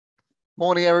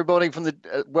Morning, everybody. From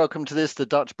the welcome to the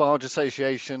Dutch Barge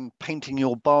Association Painting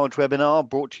Your Barge webinar,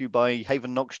 brought to you by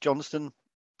Haven Knox-Johnston,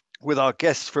 with our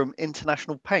guests from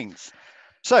International Paints.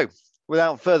 So,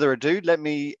 without further ado, let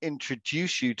me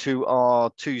introduce you to our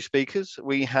two speakers.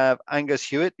 We have Angus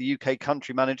Hewitt, the UK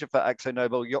Country Manager for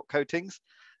AkzoNobel Yacht Coatings,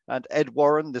 and Ed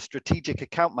Warren, the Strategic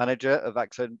Account Manager of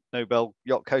AkzoNobel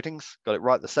Yacht Coatings. Got it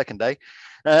right the second day.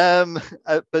 And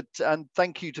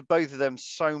thank you to both of them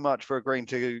so much for agreeing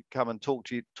to come and talk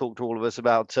to all of us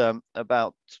about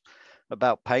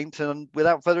paint. And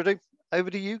without further ado, over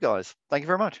to you guys. Thank you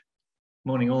very much.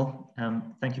 Morning all.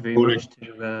 Thank you very much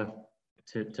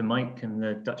to Mike and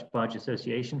the Dutch Barge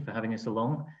Association for having us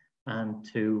along, and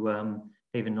to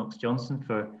Haven Knox-Johnston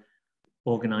for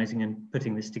organising and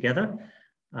putting this together.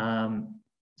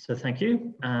 So thank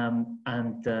you.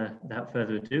 Without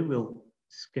further ado, we'll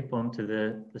skip on to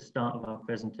the start of our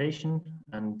presentation,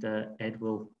 and Ed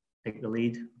will take the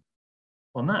lead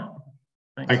on that.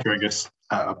 Thanks. Thank you, Angus.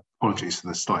 Apologies for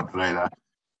the slight delay there.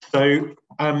 So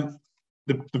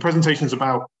the presentation is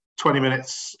about 20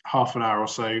 minutes, half an hour or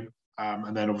so,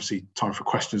 and then obviously time for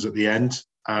questions at the end.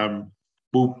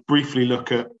 We'll briefly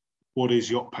look at what is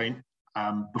yacht paint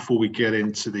before we get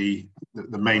into the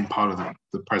main part of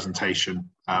the presentation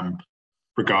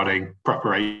regarding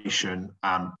preparation,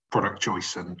 product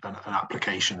choice and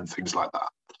application and things like that.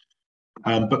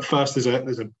 But first,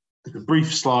 there's a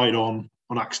brief slide on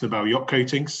AkzoNobel Yacht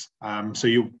Coatings. So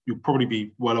you'll probably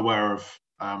be well aware of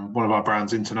one of our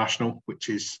brands, International, which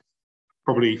is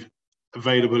probably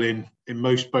available in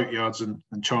most boatyards and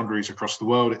chandleries across the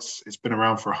world. It's been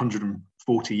around for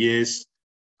 140 years.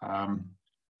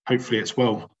 Hopefully it's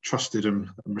well trusted and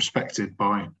respected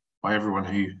by everyone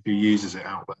who uses it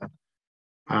out there.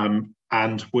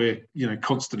 And we're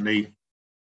constantly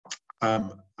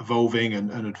evolving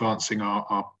and advancing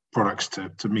our products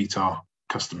to meet our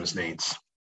customers' needs.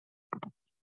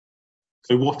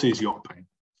 So what is yacht paint?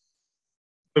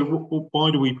 So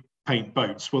why do we paint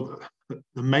boats? Well,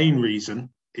 the main reason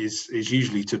is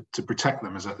usually to protect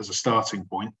them as a starting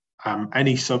point.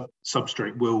 Any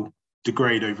substrate will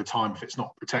degrade over time if it's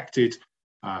not protected.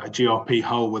 A GRP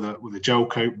hull with a gel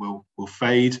coat will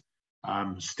fade.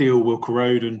 Steel will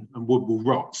corrode and wood will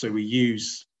rot. So we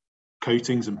use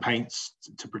coatings and paints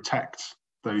to protect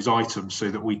those items so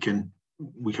that we can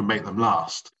make them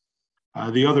last.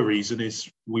 The other reason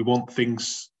is we want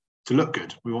things to look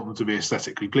good. We want them to be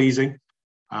aesthetically pleasing,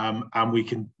 and we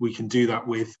can do that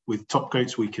with top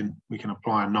coats. We can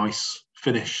apply a nice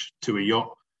finish to a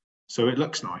yacht so it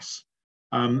looks nice.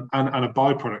 And a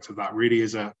byproduct of that really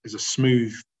is a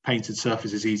smooth painted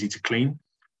surface is easy to clean,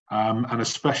 and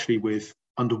especially with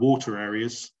underwater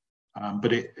areas.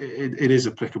 But it is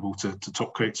applicable to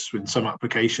top coats in some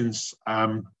applications.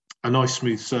 A nice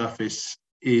smooth surface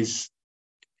is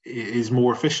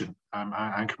more efficient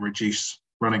and can reduce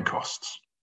running costs.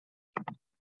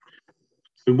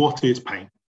 So what is paint?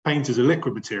 Paint is a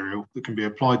liquid material that can be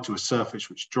applied to a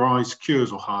surface which dries,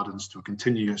 cures or hardens to a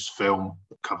continuous film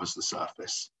that covers the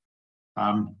surface.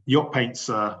 Yacht paints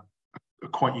are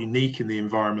quite unique in the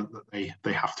environment that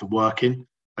they have to work in.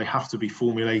 They have to be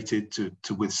formulated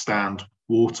to withstand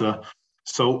water,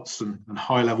 salts and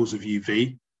high levels of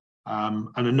UV. And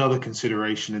another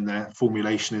consideration in their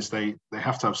formulation is they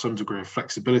have to have some degree of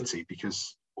flexibility,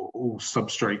 because all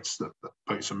substrates that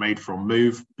boats are made from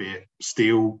move, be it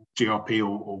steel, GRP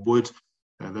or wood.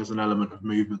 There's an element of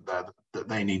movement there that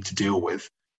they need to deal with.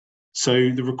 So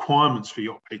the requirements for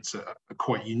yacht paints are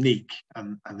quite unique,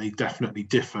 and they definitely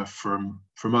differ from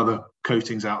other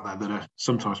coatings out there that are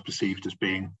sometimes perceived as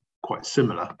being quite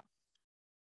similar.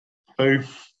 So,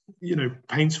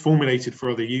 paints formulated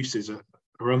for other uses are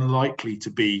unlikely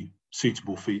to be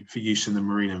suitable for use in the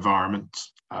marine environment.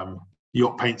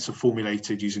 Yacht paints are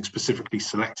formulated using specifically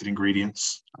selected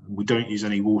ingredients. We don't use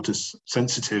any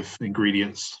water-sensitive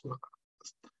ingredients.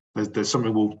 There's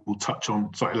something we'll touch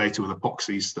on slightly later with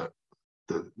epoxies that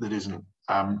isn't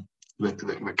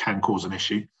that can cause an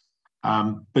issue.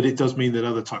 But it does mean that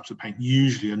other types of paint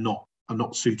usually are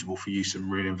not suitable for use in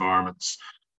marine environments.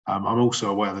 I'm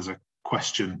also aware there's a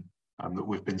question that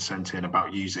we've been sent in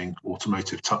about using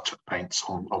automotive touch-up paints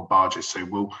on barges. So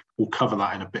we'll cover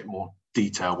that in a bit more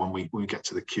detail when we get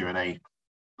to the Q&A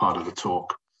part of the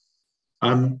talk.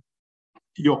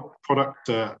 Yacht product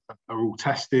are all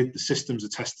tested, the systems are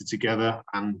tested together,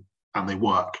 and they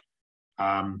work.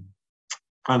 And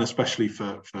especially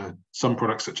for some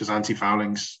products such as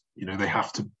anti-foulings, they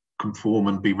have to conform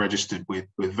and be registered with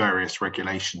various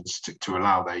regulations to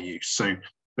allow their use. So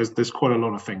there's quite a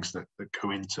lot of things that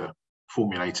go into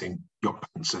formulating yacht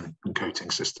paints and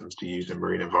coating systems to use in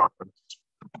marine environments.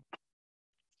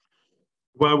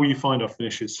 Where will you find our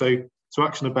finishes? So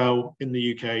Action Nobel in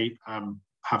the UK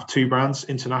have two brands,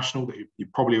 International, that you're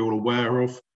probably all aware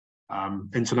of.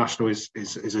 International is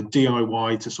a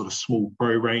DIY to sort of small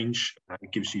pro range.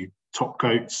 It gives you top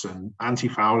coats and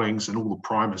anti-foulings and all the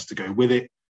primers to go with it.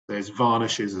 There's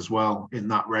varnishes as well in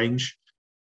that range,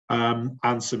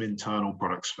 and some internal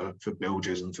products for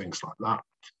bilges and things like that.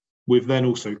 We've then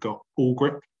also got All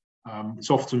Grip. It's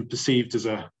often perceived as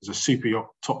a super yacht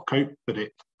top coat, but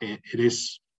it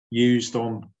is used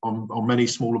on many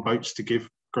smaller boats to give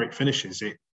great finishes.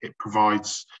 It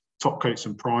provides top coats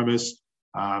and primers,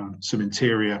 some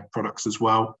interior products as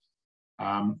well,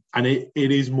 and it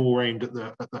is more aimed at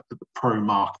the pro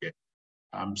market.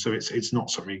 So it's not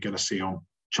something you're going to see on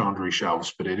chandlery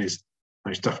shelves, but it's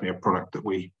definitely a product that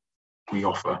we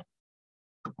offer.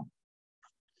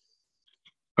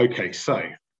 Okay, so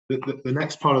the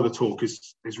next part of the talk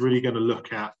is really going to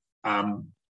look at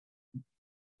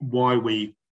why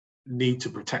we need to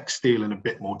protect steel in a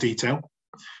bit more detail.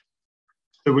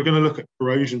 So we're going to look at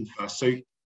corrosion first. So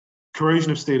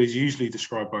corrosion of steel is usually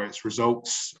described by its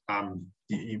results.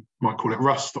 You might call it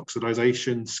rust,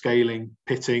 oxidization, scaling,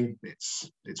 pitting.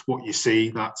 It's what you see.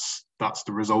 That's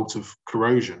the result of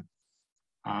corrosion.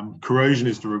 Corrosion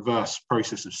is the reverse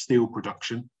process of steel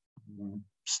production.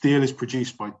 Steel is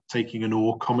produced by taking an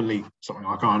ore, commonly something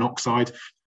like iron oxide.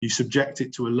 You subject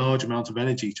it to a large amount of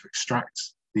energy to extract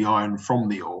the iron from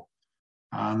the ore,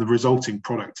 and the resulting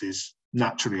product is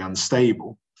naturally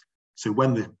unstable. So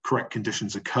when the correct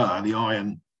conditions occur, the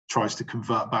iron tries to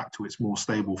convert back to its more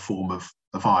stable form of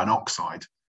iron oxide.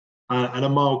 And a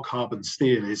mild carbon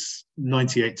steel is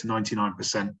 98 to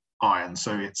 99% iron,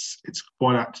 so it's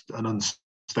quite an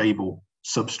unstable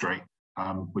substrate,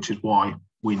 which is why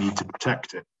we need to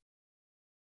protect it.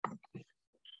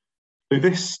 So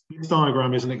this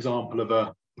diagram is an example of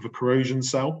a corrosion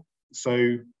cell.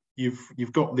 So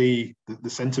you've got the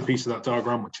centerpiece of that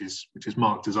diagram, which is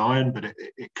marked as iron, but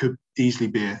it could easily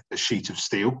be a sheet of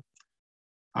steel.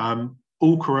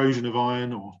 All corrosion of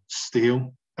iron or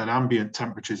steel at ambient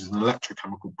temperatures is an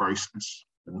electrochemical process.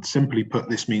 And simply put,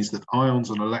 this means that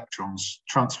ions and electrons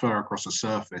transfer across a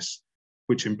surface,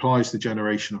 which implies the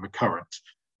generation of a current.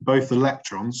 Both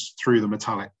electrons through the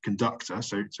metallic conductor,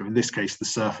 so in this case, the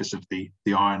surface of the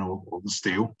iron or the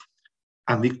steel,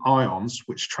 and the ions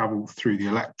which travel through the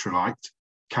electrolyte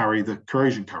carry the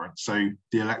corrosion current. So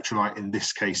the electrolyte in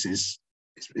this case is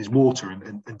water,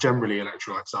 and generally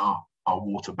electrolytes are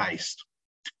water-based.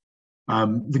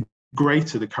 The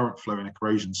greater the current flow in a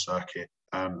corrosion circuit,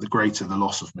 the greater the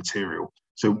loss of material.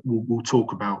 So we'll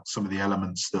talk about some of the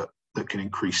elements that can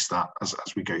increase that as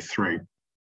we go through.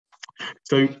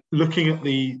 So looking at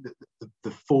the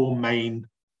four main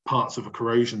parts of a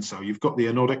corrosion cell, you've got the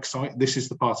anodic site. This is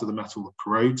the part of the metal that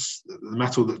corrodes. The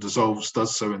metal that dissolves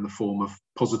does so in the form of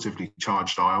positively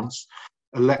charged ions.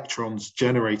 Electrons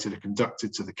generated are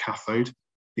conducted to the cathode.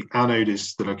 The anode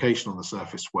is the location on the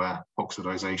surface where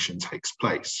oxidization takes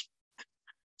place.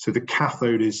 So the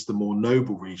cathode is the more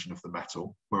noble region of the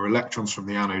metal, where electrons from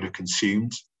the anode are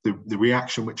consumed. The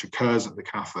reaction which occurs at the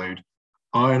cathode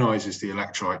ionizes the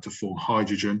electrolyte to form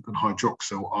hydrogen and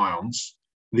hydroxyl ions.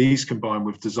 These combine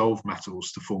with dissolved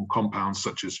metals to form compounds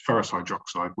such as ferrous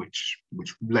hydroxide, which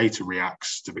later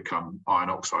reacts to become iron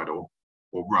oxide or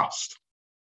rust.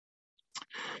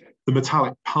 The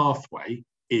metallic pathway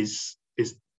is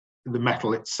the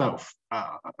metal itself.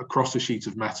 Across a sheet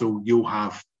of metal, you'll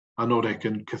have anodic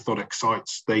and cathodic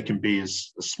sites. They can be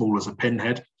as small as a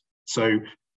pinhead. So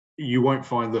you won't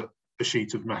find that a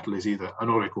sheet of metal is either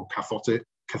anodic or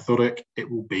cathodic.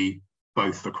 It will be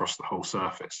both across the whole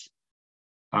surface.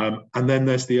 And then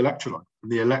there's the electrolyte.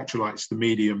 And the electrolyte's the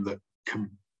medium that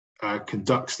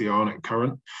conducts the ionic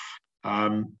current.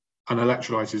 An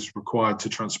electrolyte is required to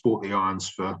transport the ions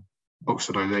for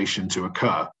oxidation to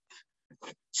occur.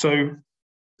 So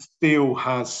steel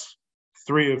has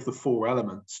three of the four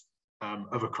elements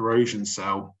of a corrosion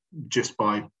cell just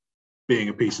by being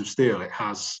a piece of steel. It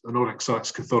has anodic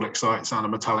sites, cathodic sites, and a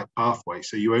metallic pathway.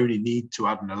 So you only need to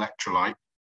add an electrolyte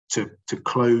to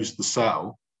close the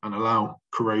cell and allow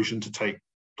corrosion to take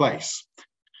place.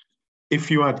 If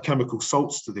you add chemical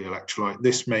salts to the electrolyte,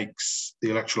 this makes the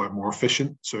electrolyte more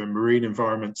efficient. So in marine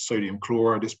environments, sodium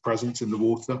chloride is present in the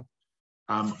water.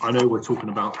 I know we're talking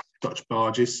about Dutch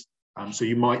barges, so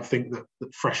you might think that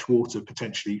fresh water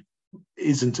potentially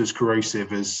isn't as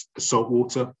corrosive as salt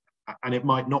water, and it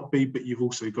might not be, but you've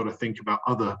also got to think about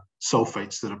other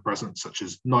sulfates that are present, such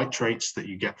as nitrates that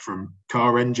you get from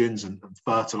car engines and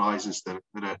fertilizers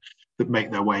that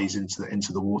make their ways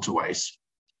into the waterways.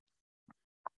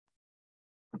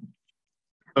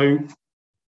 So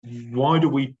why do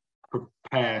we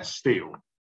prepare steel?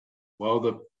 Well,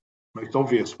 the most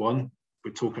obvious one,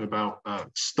 we're talking about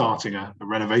starting a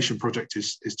renovation project,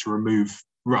 is to remove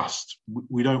rust.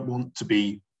 We don't want to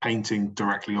be painting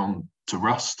directly on to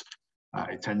rust.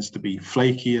 It tends to be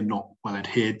flaky and not well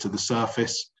adhered to the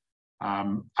surface,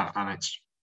 and it's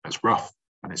rough,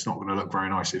 and it's not going to look very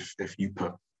nice if you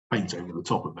put paint over the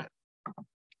top of it.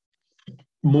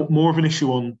 More of an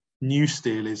issue on new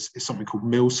steel is something called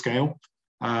mill scale.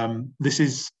 This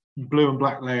is blue and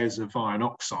black layers of iron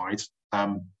oxide.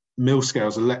 Mill scale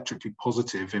is electrically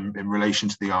positive in relation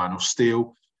to the iron or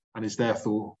steel, and is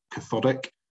therefore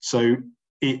cathodic. So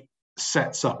it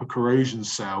sets up a corrosion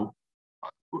cell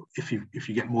if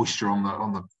you get moisture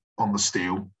on the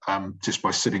steel just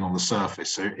by sitting on the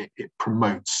surface. So it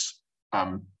promotes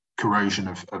corrosion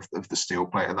of the steel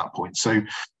plate at that point. So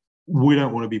we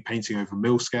don't want to be painting over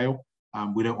mill scale.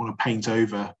 We don't want to paint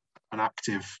over an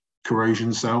active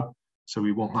corrosion cell. So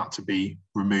we want that to be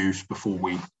removed before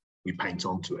we paint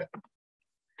onto it.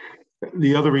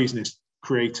 The other reason is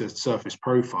create a surface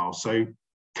profile. So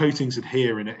coatings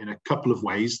adhere in a couple of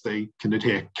ways. They can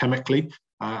adhere chemically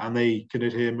and they can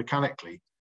adhere mechanically.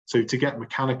 So to get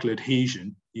mechanical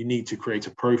adhesion, you need to create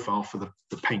a profile for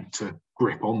the paint to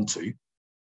grip onto.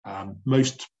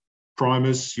 Most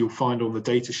primers you'll find on the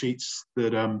data sheets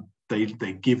that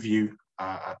they give you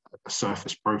a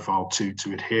surface profile to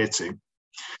adhere to.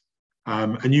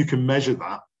 And you can measure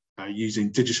that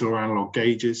using digital or analog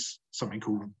gauges, something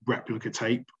called replica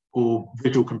tape, or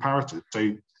visual comparators.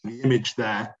 So the image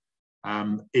there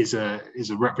is a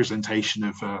representation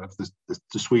of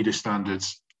the Swedish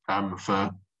standards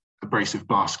for abrasive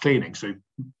blast cleaning. So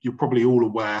you're probably all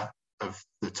aware of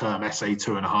the term SA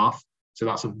 2.5. So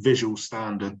that's a visual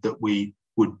standard that we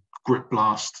would grip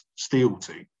blast steel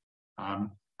to,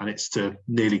 and it's to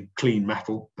nearly clean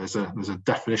metal. There's a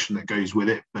definition that goes with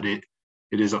it, but it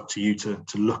is up to you to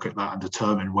look at that and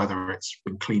determine whether it's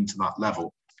been cleaned to that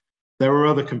level. There are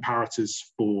other comparators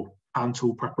for hand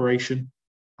tool preparation,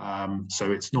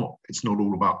 so it's not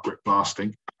all about grip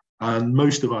blasting. And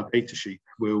most of our data sheet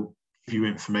will give you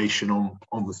information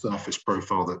on the surface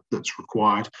profile that's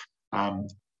required,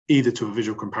 either to a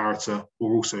visual comparator,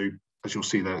 or also, as you'll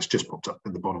see there, it's just popped up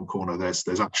in the bottom corner,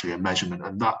 there's actually a measurement,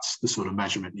 and that's the sort of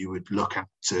measurement you would look at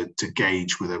to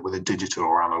gauge with a digital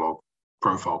or analog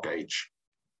profile gauge.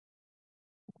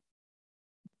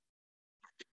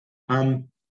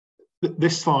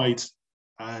 This slide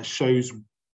shows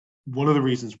one of the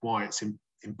reasons why it's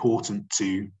important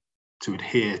to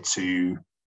adhere to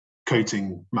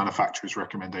coating manufacturers'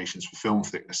 recommendations for film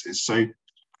thicknesses. So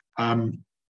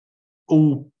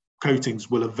all coatings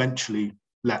will eventually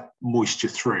let moisture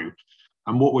through,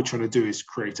 and what we're trying to do is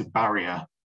create a barrier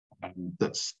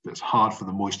that's hard for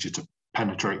the moisture to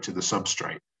penetrate to the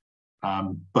substrate,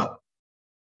 but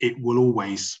it will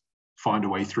always find a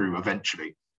way through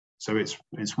eventually. So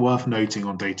it's worth noting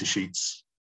on data sheets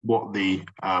what the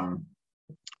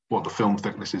film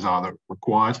thicknesses are that are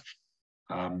required,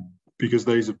 because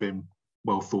those have been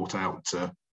well thought out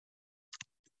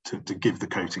to give the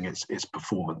coating its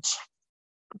performance.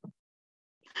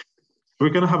 We're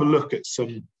going to have a look at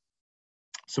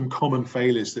some common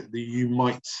failures that you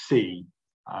might see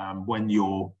when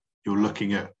you're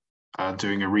looking at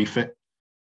doing a refit.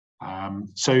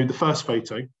 So the first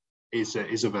photo is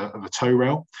of a tow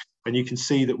rail, and you can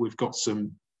see that we've got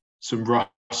some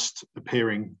rust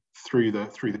appearing through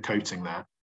the coating there.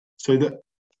 So that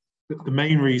the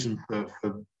main reason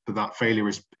for that failure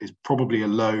is probably a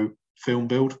low film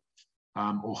build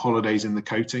or holidays in the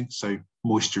coating. So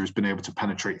moisture has been able to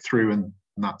penetrate through, and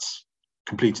that's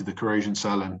completed the corrosion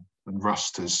cell, and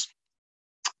rust has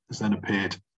then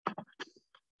appeared.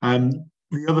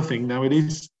 The other thing, now it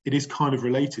is kind of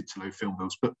related to low film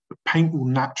builds, but paint will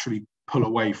naturally pull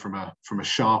away from a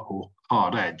sharp or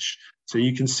hard edge. So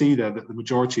you can see there that the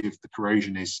majority of the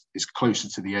corrosion is closer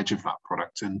to the edge of that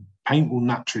product, and paint will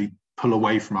naturally pull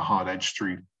away from a hard edge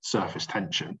through surface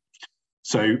tension.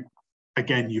 So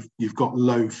again, you've got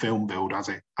low film build as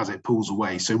it pulls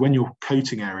away. So when you're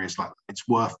coating areas like that, it's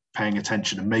worth paying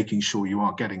attention and making sure you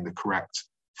are getting the correct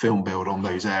film build on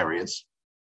those areas.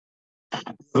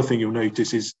 The other thing you'll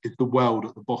notice is the weld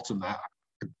at the bottom there.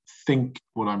 I think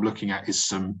what I'm looking at is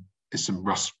some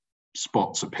rust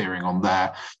spots appearing on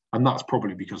there, and that's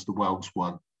probably because the welds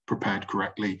weren't prepared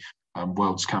correctly.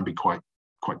 Welds can be quite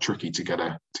tricky to get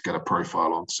a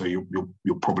profile on, so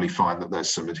you'll probably find that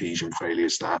there's some adhesion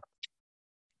failures there.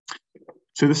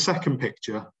 So the second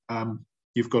picture,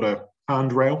 you've got a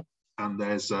handrail, and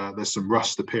there's some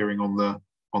rust appearing on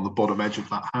the bottom edge of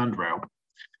that handrail.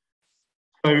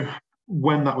 So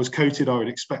when that was coated, I would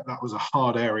expect that was a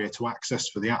hard area to access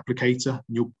for the applicator.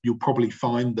 You'll probably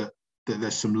find that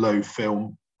there's some low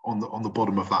film on the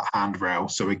bottom of that handrail.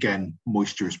 So again,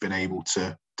 moisture has been able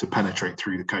to penetrate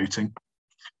through the coating.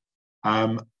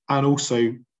 And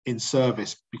also in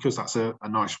service, because that's a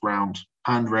nice round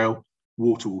handrail,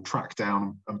 water will track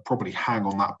down and probably hang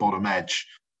on that bottom edge.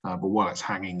 But while it's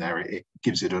hanging there, it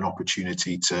gives it an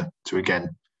opportunity to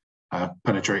again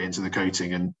penetrate into the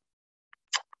coating and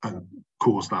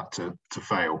cause that to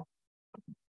fail.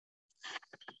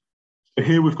 So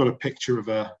here we've got a picture of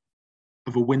a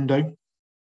window,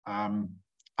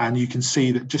 and you can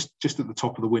see that just at the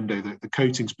top of the window that the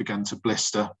coating's begun to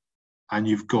blister, and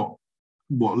you've got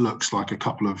what looks like a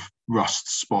couple of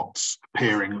rust spots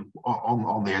appearing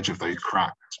on the edge of those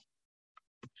cracks.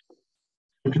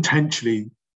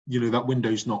 Potentially, that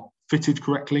window's not fitted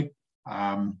correctly,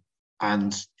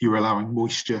 and you're allowing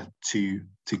moisture to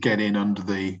get in under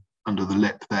the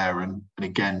lip there, and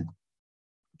again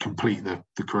complete the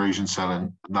corrosion cell,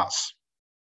 and that's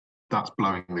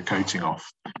blowing the coating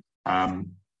off. It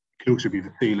could also be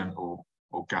the sealant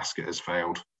or gasket has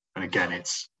failed, and again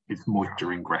it's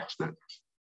moisture ingress that's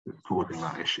causing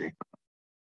that issue.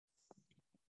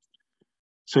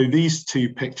 So these two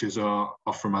pictures are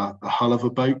from a hull of a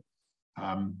boat.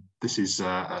 This is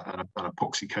an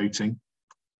epoxy coating.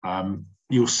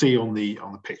 You'll see on the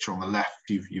picture on the left,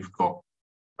 you've got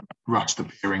rust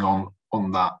appearing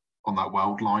on that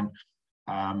weld line.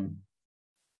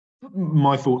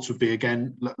 My thoughts would be,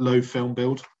 again, low film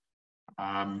build.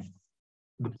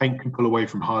 The paint can pull away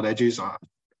from hard edges. I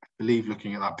believe,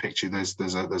 looking at that picture,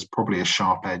 there's probably a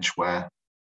sharp edge where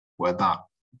that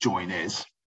join is,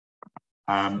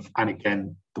 and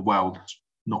again the weld's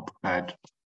not prepared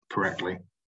correctly.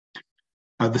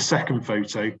 The second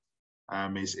photo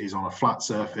is on a flat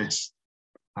surface.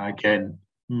 Again,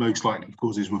 most likely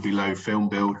causes would be low film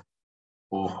build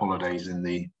or holidays in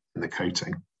the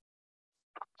coating.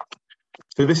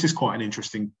 So this is quite an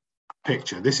interesting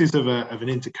picture. This is of an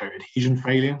intercoat adhesion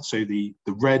failure. So the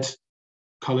red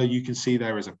colour you can see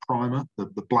there is a primer,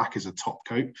 the black is a top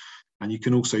coat, and you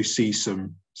can also see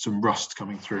some rust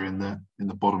coming through in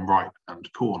the bottom right hand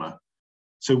corner.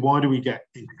 So why do we get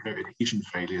intercoat adhesion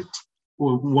failures?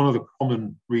 Well, one of the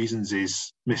common reasons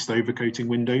is mist overcoating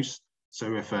windows.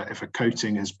 So if a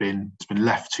coating has been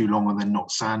left too long and then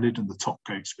not sanded, and the top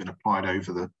coat's been applied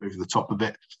over the top of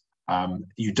it,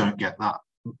 you don't get that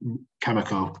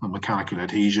chemical and mechanical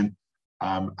adhesion,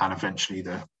 and eventually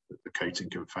the coating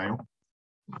can fail.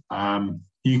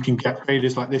 You can get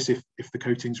failures like this if the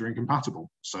coatings are incompatible,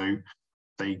 so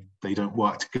they don't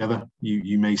work together.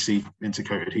 You may see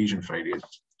intercoat adhesion failures.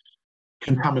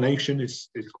 Contamination is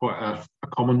quite a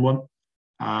common one,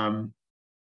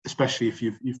 especially if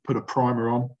you've put a primer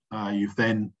on, you've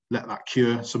then let that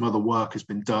cure, some other work has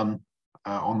been done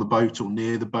on the boat or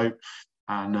near the boat,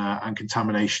 and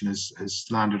contamination has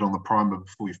landed on the primer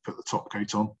before you've put the top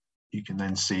coat on. You can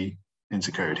then see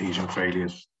intercoat adhesion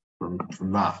failures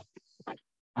from that.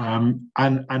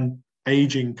 And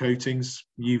aging coatings,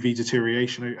 UV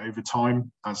deterioration over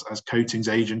time, as coatings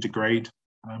age and degrade,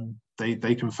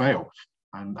 they can fail,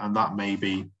 and that may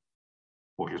be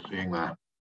what you're seeing there.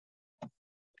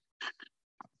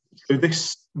 So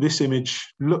this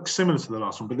image looks similar to the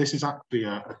last one, but this is actually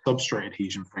a substrate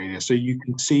adhesion failure. So you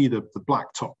can see the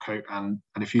black top coat, and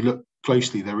if you look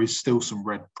closely, there is still some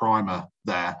red primer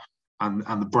there,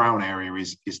 and the brown area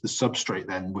is the substrate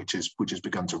then, which has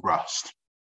begun to rust.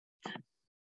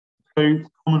 So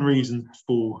common reasons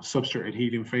for substrate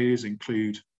adhesion failures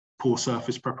include poor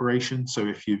surface preparation. So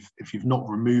if you've not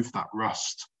removed that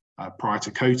rust prior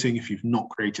to coating, if you've not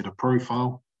created a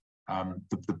profile,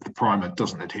 the primer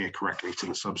doesn't adhere correctly to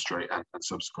the substrate and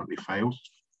subsequently fails.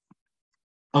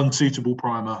 Unsuitable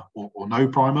primer or no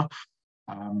primer,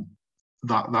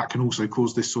 that can also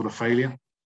cause this sort of failure.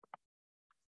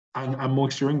 And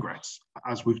moisture ingress.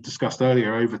 As we've discussed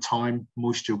earlier, over time,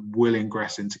 moisture will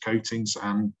ingress into coatings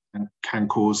and can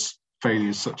cause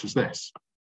failures such as this.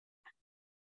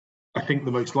 I think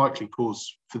the most likely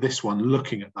cause for this one,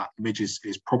 looking at that image, is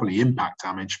probably impact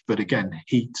damage. But again,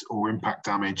 heat or impact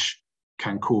damage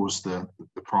can cause the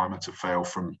primer to fail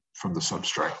from the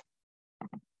substrate.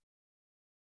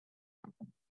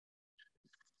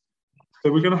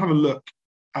 So we're going to have a look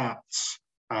at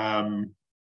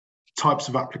types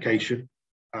of application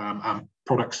and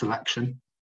product selection.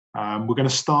 We're going to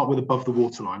start with above the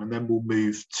waterline, and then we'll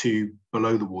move to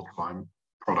below the waterline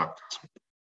products.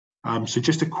 So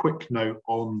just a quick note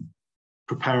on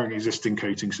preparing existing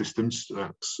coating systems,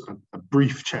 a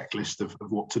brief checklist of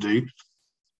what to do.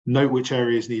 Note which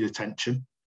areas need attention.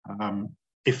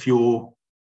 If you're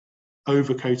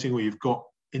overcoating where you've got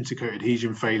intercoat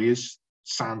adhesion failures,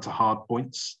 sand to hard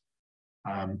points.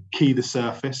 Key the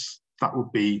surface, that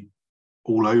would be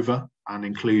all over and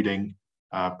including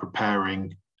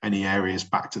preparing any areas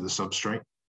back to the substrate.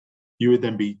 You would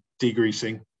then be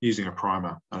degreasing, using a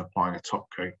primer and applying a top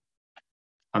coat.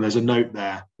 And there's a note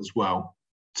there as well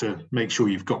to make sure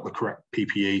you've got the correct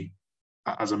PPE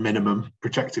as a minimum,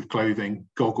 protective clothing,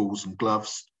 goggles and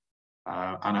gloves,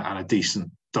 and a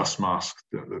decent dust mask.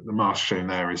 The mask shown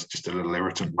there is just a little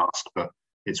irritant mask, but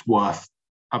it's worth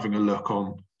having a look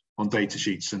on data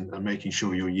sheets and making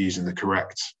sure you're using the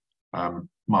correct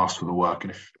mask for the work.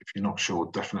 And if you're not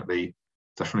sure, definitely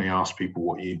ask people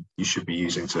what you should be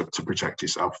using to protect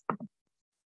yourself.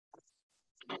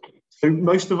 So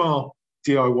most of our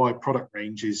DIY product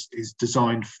range is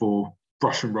designed for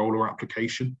brush and roller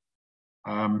application.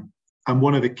 And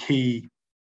one of the key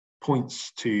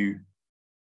points to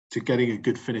getting a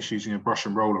good finish using a brush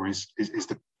and roller is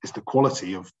the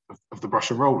quality of the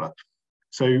brush and roller.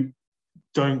 So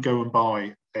don't go and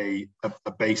buy a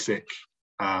basic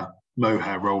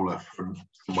mohair roller from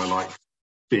somewhere like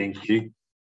B&Q.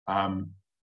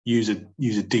 Use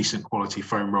a decent quality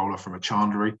foam roller from a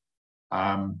chandlery.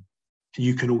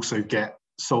 You can also get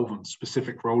solvent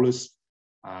specific rollers.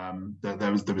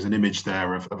 There was an image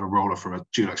there of a roller from a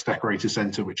Dulux decorator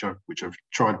center, which I've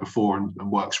tried before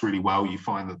and works really well. You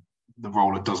find that the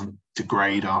roller doesn't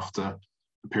degrade after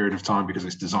a period of time because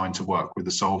it's designed to work with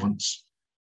the solvents.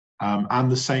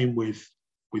 And the same with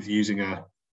using a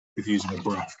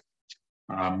brush.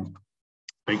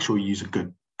 Make sure you use a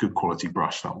good quality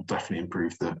brush. That will definitely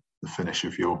improve the finish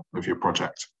of your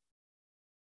project.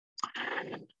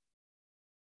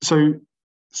 So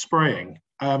spraying.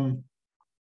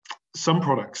 Some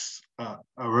products are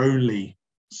only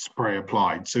spray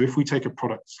applied. So if we take a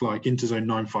product like Interzone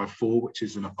 954, which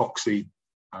is an epoxy,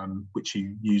 which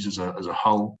you use as a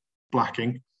hull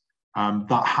blacking,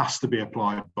 that has to be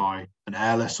applied by an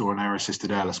airless or an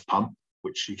air-assisted airless pump,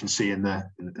 which you can see in the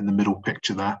middle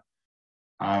picture there.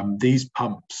 These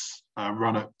pumps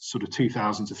run at sort of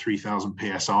 2,000 to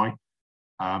 3,000 psi,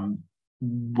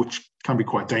 which can be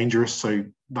quite dangerous. So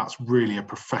that's really a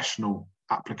professional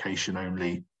application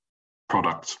only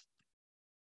product.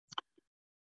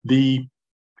 The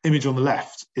image on the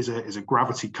left is a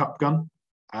gravity cup gun.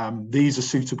 These are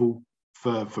suitable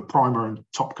for primer and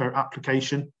top coat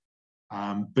application,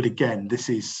 but again, this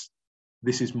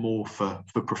is more for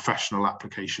professional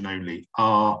application only.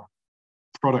 Our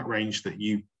product range that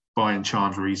you buy in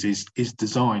chandleries is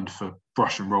designed for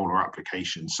brush and roller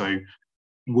application. So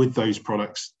with those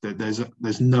products,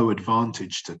 there's no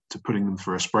advantage to putting them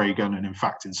through a spray gun, and in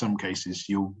fact, in some cases,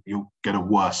 you'll get a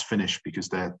worse finish because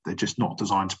they're just not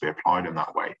designed to be applied in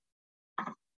that way.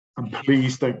 And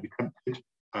please don't be tempted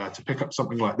to pick up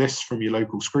something like this from your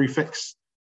local Screwfix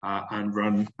and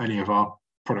run any of our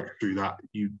product through that.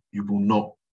 You will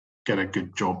not get a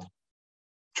good job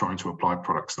trying to apply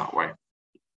products that way.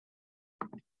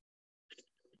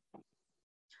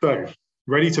 So,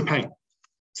 ready to paint.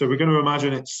 So we're going to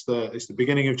imagine it's the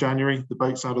beginning of January, the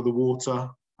boat's out of the water.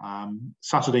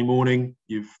 Saturday morning,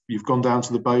 you've gone down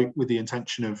to the boat with the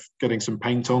intention of getting some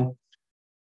paint on.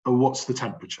 But what's the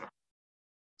temperature?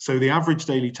 So the average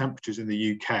daily temperatures in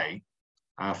the UK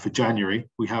for January,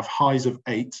 we have highs of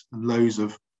 8 and lows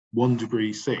of 1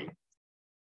 degree C.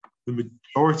 The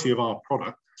majority of our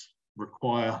products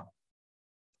require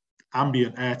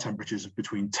ambient air temperatures of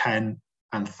between 10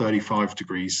 and 35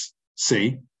 degrees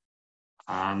C.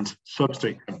 And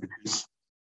substrate temperatures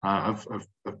of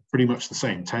pretty much the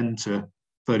same, 10 to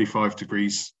 35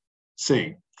 degrees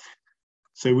C.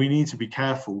 So we need to be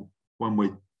careful when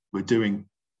we're doing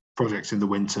projects in the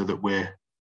winter that we're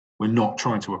not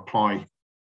trying to apply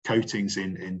coatings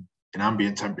in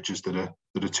ambient temperatures that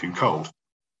are too cold.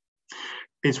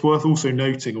 It's worth also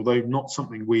noting, although not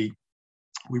something we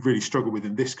really struggle with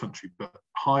in this country, but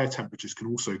higher temperatures can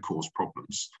also cause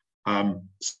problems.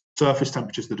 Surface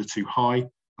temperatures that are too high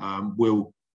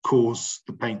will cause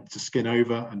the paint to skin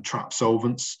over and trap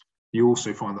solvents. You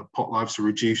also find that pot lives are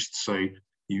reduced, so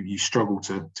you struggle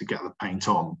to get the paint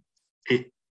on.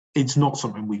 It's not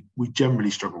something we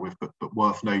generally struggle with, but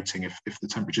worth noting if the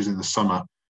temperatures in the summer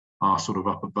are sort of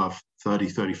up above 30,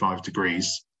 35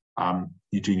 degrees,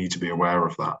 you do need to be aware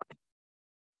of that.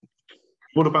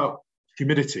 What about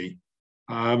humidity?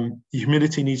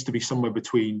 Humidity needs to be somewhere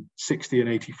between 60 and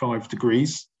 85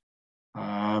 degrees.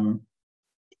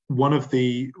 One of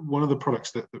the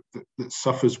products that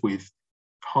suffers with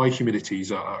high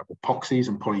humidities are epoxies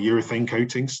and polyurethane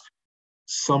coatings.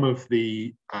 Some of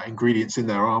the ingredients in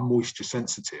there are moisture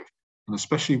sensitive, and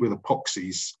especially with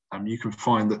epoxies, you can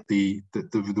find that the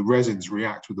resins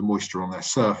react with the moisture on their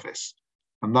surface,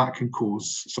 and that can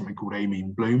cause something called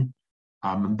amine bloom,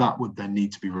 and that would then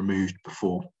need to be removed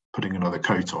before putting another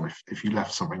coat on. If you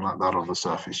left something like that on the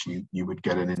surface, you would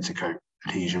get an intercoat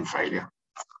adhesion failure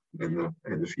in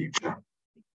the future.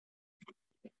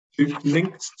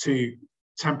 Linked to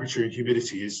temperature and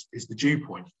humidity is the dew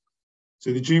point.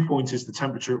 So the dew point is the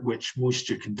temperature at which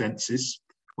moisture condenses.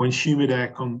 When humid air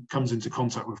comes into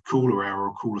contact with cooler air or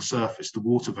a cooler surface, the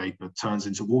water vapor turns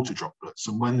into water droplets.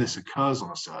 And when this occurs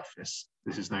on a surface,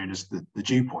 this is known as the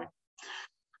dew point.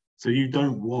 So you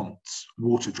don't want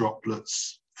water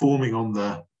droplets forming on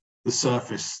the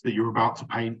surface that you're about to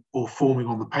paint, or forming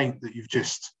on the paint that you've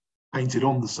just painted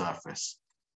on the surface.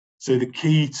 So the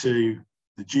key to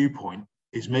the dew point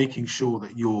is making sure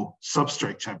that your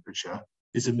substrate temperature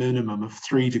is a minimum of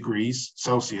 3 degrees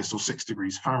Celsius or 6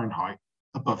 degrees Fahrenheit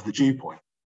above the dew point.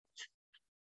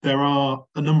 There are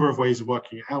a number of ways of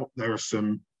working it out. There are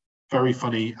some very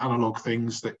funny analog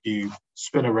things that you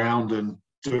spin around and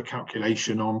do a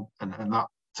calculation on, and that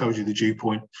tells you the dew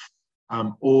point.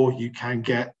 Or you can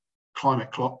get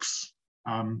climate clocks,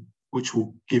 which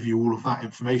will give you all of that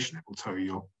information. It will tell you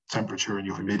your temperature and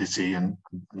your humidity and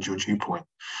your dew point.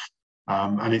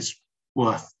 And it's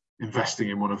worth investing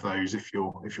in one of those if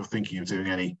you're thinking of doing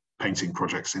any painting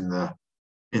projects in the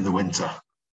winter.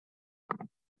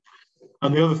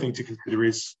 And the other thing to consider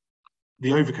is the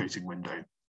overcoating window.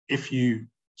 If you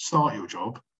start your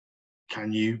job,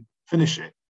 can you finish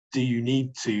it? Do you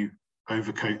need to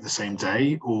overcoat the same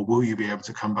day, or will you be able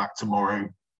to come back tomorrow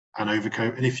and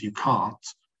overcoat? And if you can't,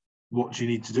 what do you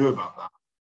need to do about that?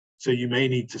 So you may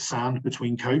need to sand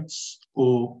between coats,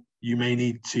 or you may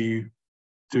need to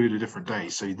do it a different day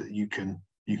so that you can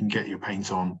get your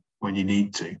paint on when you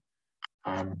need to.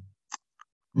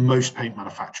 Most paint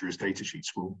manufacturers' data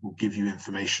sheets will give you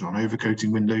information on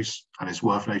overcoating windows, and it's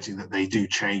worth noting that they do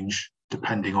change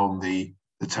depending on the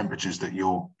temperatures that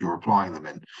you're applying them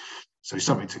in. So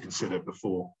something to consider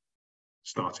before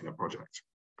starting a project.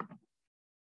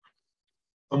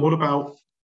 And what about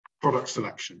product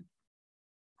selection?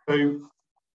 So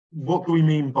what do we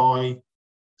mean by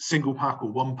single pack or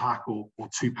one pack or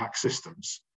two pack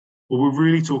systems? Well, we're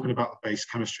really talking about the base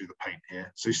chemistry of the paint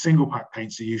here. So single pack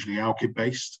paints are usually alkyd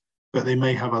based, but they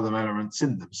may have other elements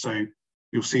in them. So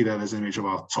you'll see there's an image of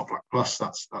our Top Black Plus.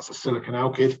 That's a silicon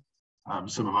alkyd.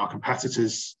 Some of our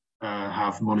competitors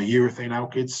have monourethane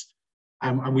alkyds,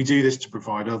 and we do this to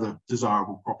provide other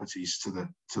desirable properties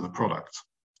to the product.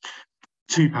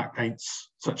 Two-pack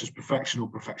paints such as Perfection or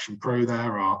Perfection Pro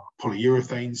there are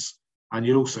polyurethanes, and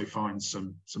you'll also find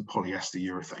some polyester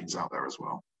urethanes out there as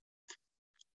well.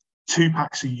 Two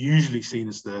packs are usually seen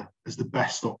as the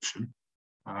best option.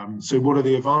 So what are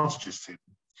the advantages to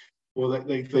them? Well,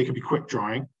 they can be quick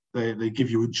drying. They give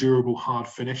you a durable hard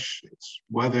finish. It's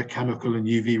weather, chemical, and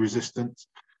UV resistant,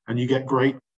 and you get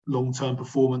great long-term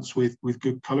performance with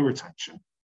good color retention.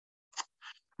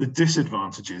 The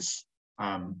disadvantages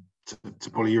to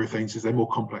polyurethanes is they're more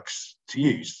complex to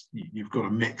use. You've got to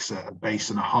mix a base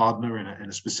and a hardener in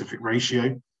a specific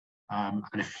ratio. And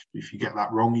if you get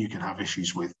that wrong, you can have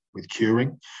issues with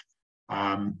curing.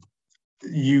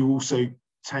 You also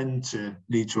tend to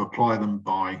need to apply them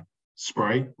by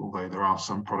spray, although there are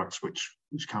some products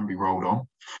which can be rolled on.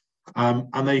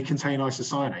 And they contain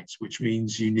isocyanates, which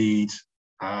means you need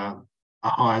a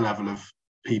higher level of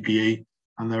PPE,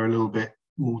 and they're a little bit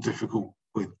more difficult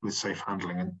with safe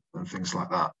handling and things like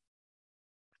that.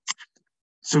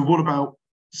 So what about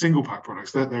single pack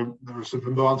products? There are some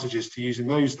advantages to using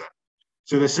those then.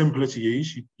 So they're simpler to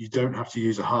use. You don't have to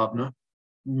use a hardener.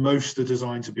 Most are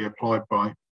designed to be applied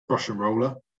by brush and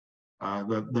roller.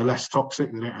 They're less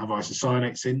toxic. They don't have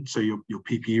isocyanates in, so your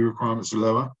PPE requirements are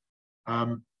lower.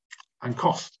 And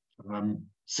cost.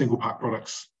 Single pack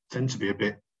products tend to be a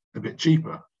bit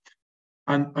cheaper.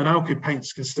 And alkyd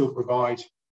paints can still provide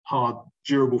hard,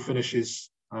 durable finishes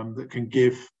that can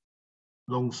give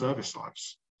long service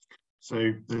lives.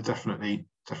 So they're definitely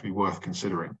worth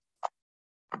considering.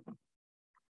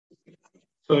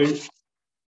 So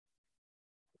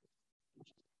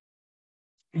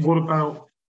what about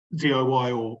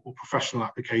DIY or professional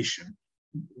application?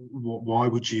 Why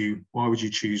would you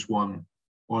choose one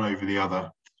over the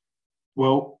other?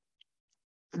 Well,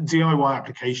 DIY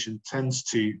application tends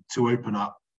to open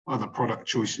up other product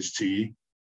choices to you.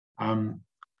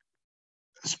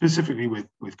 Specifically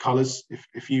with colors,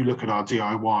 if you look at our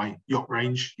DIY yacht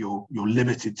range, you're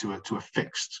limited to a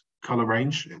fixed color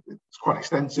range. It's quite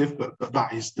extensive, but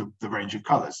that is the range of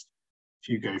colors. If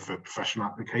you go for professional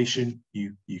application,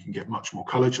 you can get much more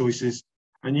color choices,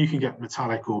 and you can get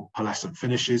metallic or pearlescent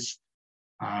finishes.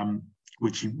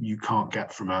 which you can't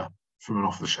get from an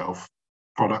off-the-shelf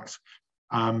product,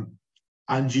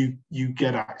 and you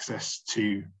get access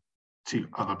to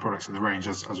other products in the range.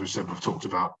 As we said, we've talked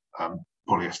about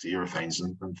polyester urethanes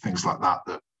and things like that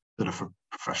are for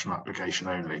professional application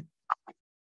only.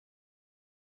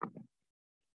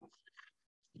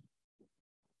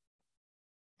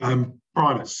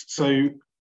 Primers. So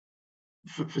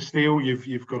for steel,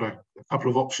 you've got a couple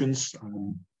of options.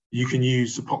 You can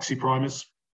use epoxy primers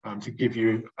to give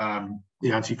you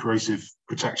the anti-corrosive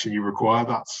protection you require.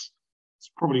 That's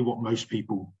probably what most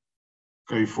people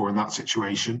go for in that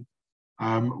situation.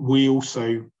 We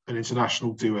also, at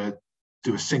International, do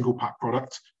a single pack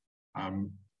product,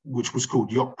 which was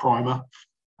called Yacht Primer.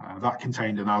 That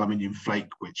contained an aluminium flake,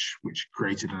 which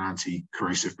created an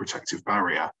anti-corrosive protective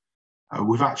barrier.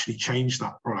 We've actually changed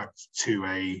that product to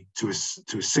a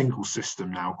single system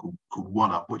now called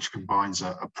One Up, which combines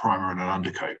a primer and an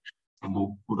undercoat. And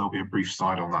there'll be a brief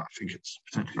slide on that. I think it's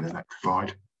potentially the next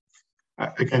slide.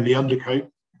 Again, the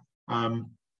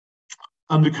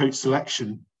undercoat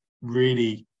selection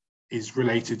really is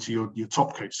related to your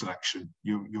top coat selection.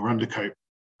 Your undercoat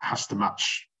has to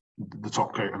match the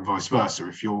top coat and vice versa.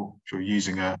 If you're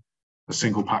using a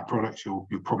single pack product, you're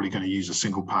probably going to use a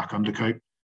single pack undercoat.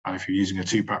 And if you're using a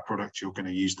 2-pack product, you're going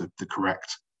to use the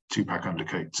correct 2-pack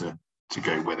undercoat to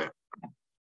go with it.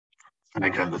 And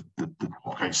again, the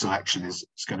top coat selection is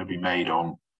going to be made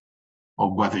on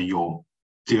whether you're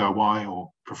DIY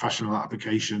or professional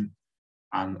application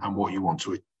and what you want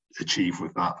to achieve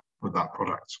with that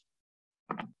product.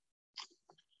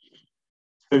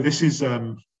 So this is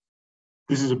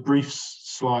a brief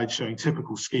slide showing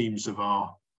typical schemes of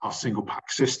our single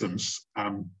pack systems.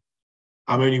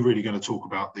 I'm only really going to talk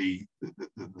about the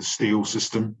steel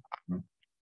system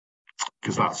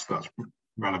because that's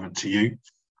relevant to you.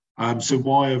 So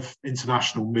why have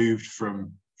International moved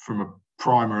from a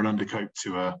primer and undercoat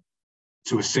to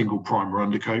a single primer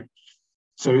undercoat?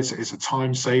 So it's a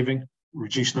time saving,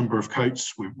 reduced number of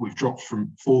coats. We've dropped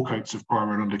from 4 coats of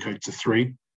primer and undercoat to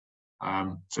 3.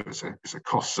 So it's a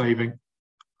cost saving.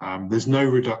 There's no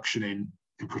reduction in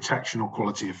protection or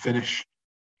quality of finish.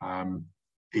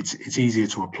 It's easier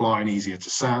to apply and easier to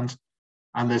sand,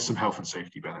 and there's some health and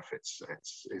safety benefits.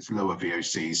 It's lower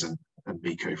VOCs and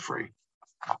MECO free.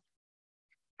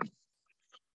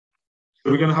 So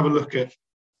we're going to have a look at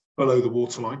below the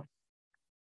waterline.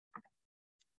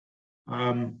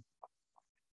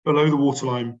 Below the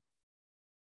waterline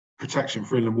protection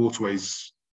for inland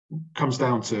waterways comes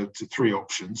down to 3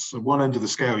 options. At one end of the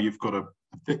scale, you've got a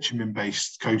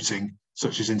bitumen-based coating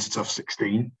such as Intertough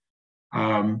 16.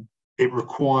 It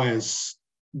requires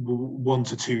 1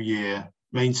 to 2 year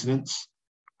maintenance,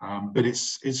 but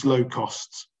it's low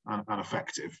cost and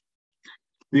effective.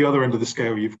 The other end of the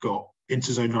scale, you've got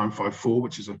Interzone 954,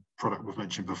 which is a product we've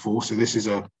mentioned before. So this is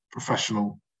a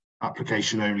professional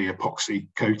application only epoxy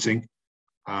coating,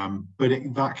 but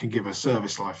that can give a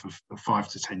service life of 5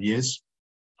 to 10 years.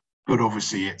 But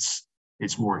obviously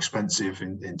it's more expensive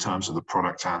in terms of the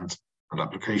product and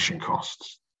application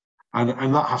costs.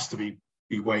 And that has to be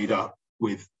weighed up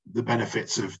with the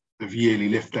benefits of yearly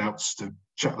lift outs to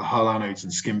check the hull anodes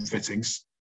and skim fittings.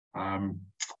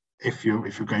 If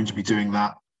you're going to be doing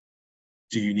that,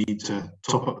 do you need to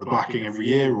top up the blacking every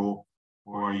year, or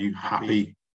are you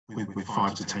happy with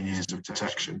 5 to 10 years of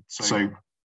protection? So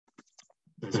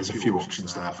there's a few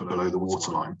options there for below the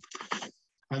waterline.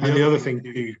 And the other thing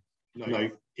to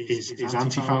note is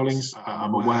anti-foulings.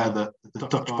 I'm aware that the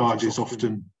Dutch barges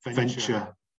often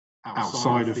venture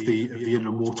outside of the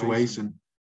inland waterways and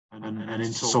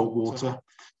into salt water.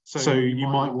 So you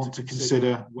might want to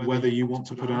consider whether you want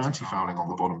to put an anti-fouling on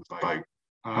the bottom of the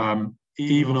boat.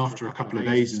 Even after a couple of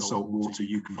days in salt water,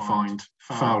 you can find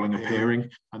fouling appearing,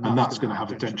 and that's going to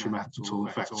have a detrimental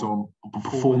effect on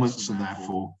performance and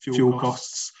therefore fuel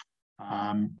costs.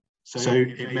 So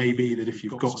it may be that if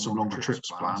you've got some longer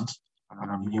trips planned,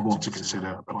 you want to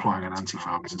consider applying an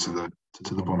anti-fouling to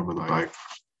the bottom of the boat.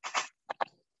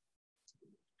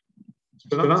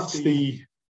 So that's the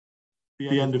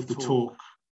end of the talk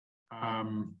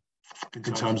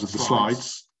in terms of the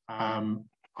slides.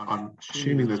 I'm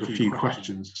assuming there's a few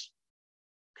questions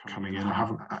coming in. I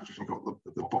haven't actually got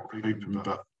the box open,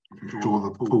 but I'm sure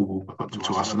the pool will put them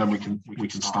to us, and then we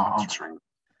can start answering.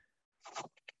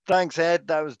 Thanks, Ed.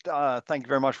 That was thank you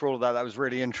very much for all of that. That was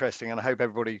really interesting, and I hope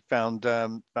everybody found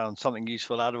something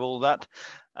useful out of all of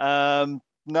that.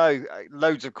 No,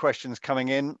 loads of questions coming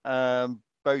in.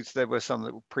 Both there were some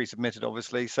that were pre-submitted,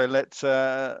 obviously. So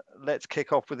let's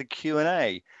kick off with the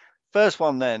Q&A. First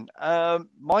one then.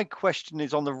 My question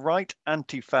is on the right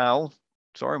anti-foul.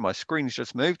 Sorry, my screen's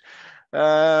just moved.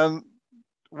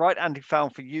 right anti-foul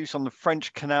for use on the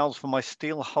French canals for my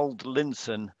steel-hulled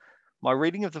Linson. My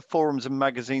reading of the forums and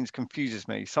magazines confuses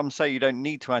me. Some say you don't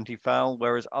need to anti-foul,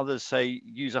 whereas others say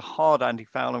use a hard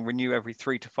anti-foul and renew every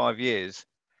 3 to 5 years.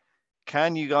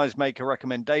 Can you guys make a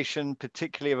recommendation,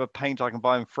 particularly of a paint I can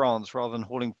buy in France rather than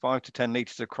hauling 5 to 10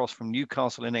 litres across from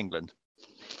Newcastle in England?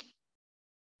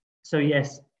 So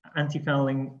yes,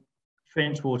 anti-fouling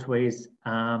French waterways,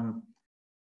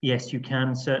 yes, you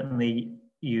can certainly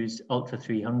use Ultra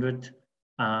 300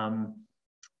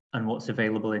 and what's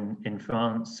available in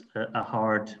France. A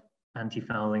hard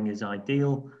anti-fouling is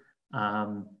ideal.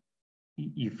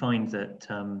 You find that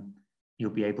you'll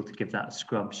be able to give that a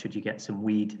scrub should you get some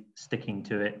weed sticking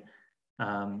to it.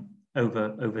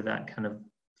 Over that kind of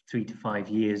 3 to 5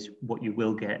 years, what you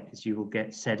will get is you will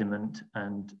get sediment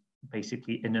and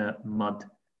basically inert mud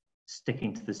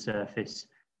sticking to the surface,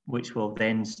 which will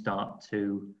then start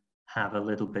to have a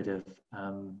little bit of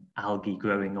algae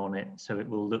growing on it. So it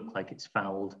will look like it's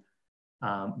fouled,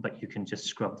 but you can just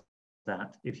scrub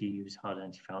that if you use hard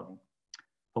anti-fouling.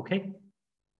 Okay.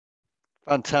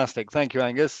 Fantastic. Thank you,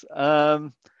 Angus.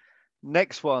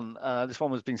 Next one. This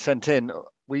one was being sent in.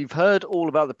 We've heard all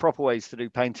about the proper ways to do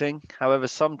painting. However,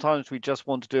 sometimes we just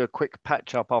want to do a quick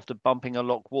patch up after bumping a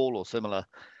lock wall or similar.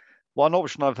 One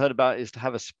option I've heard about is to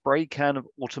have a spray can of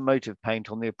automotive paint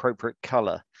on the appropriate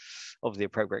color,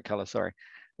 sorry.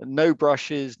 No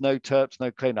brushes, no terps,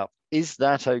 no cleanup. Is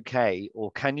that okay?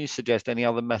 Or can you suggest any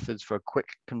other methods for a quick,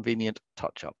 convenient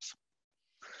touch-ups?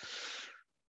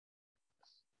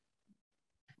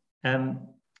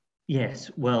 Yes,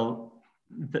 well,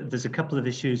 there's a couple of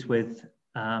issues with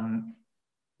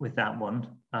that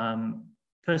one.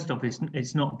 First off,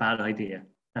 it's not a bad idea.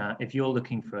 If you're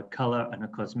looking for a color and a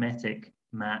cosmetic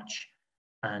match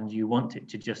and you want it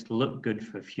to just look good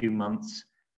for a few months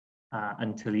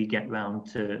until you get round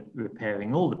to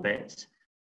repairing all the bits,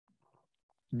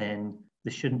 then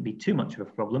there shouldn't be too much of a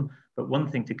problem. But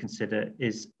one thing to consider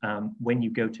is when you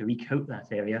go to recoat that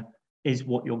area, is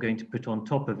what you're going to put on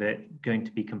top of it going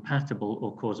to be compatible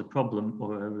or cause a problem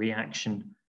or a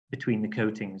reaction between the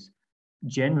coatings?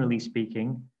 Generally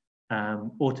speaking,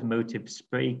 automotive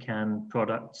spray can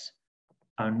products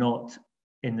are not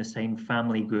in the same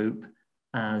family group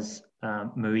as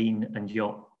marine and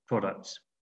yacht products.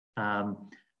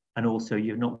 And also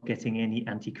you're not getting any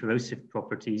anti-corrosive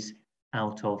properties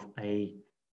out of a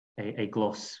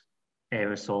gloss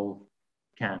aerosol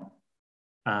can.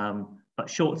 But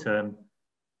short term,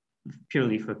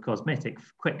 purely for cosmetic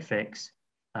quick fix,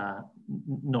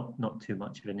 not too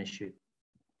much of an issue.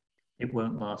 It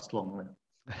won't last long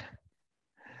though.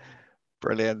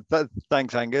 Brilliant.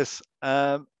 Thanks, Angus.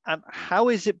 And how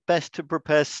is it best to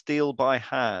prepare steel by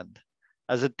hand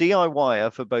as a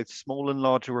DIYer for both small and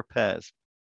larger repairs?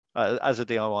 As a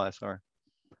DIYer, sorry.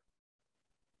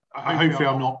 Hopefully,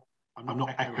 I'm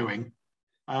not echoing.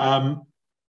 The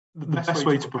best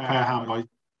way to prepare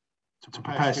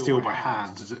steel by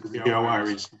hand as a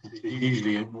DIYer is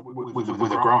usually with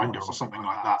a grinder or something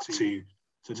like that to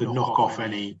knock off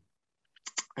any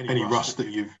rust that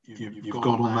you've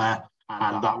got on there,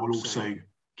 and that will also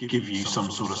give you some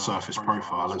sort of surface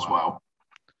profile as well.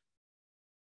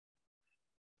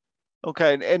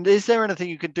 Okay, and is there anything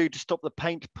you can do to stop the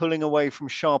paint pulling away from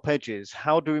sharp edges?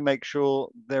 How do we make sure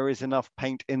there is enough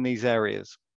paint in these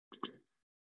areas?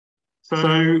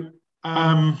 So,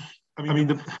 I mean,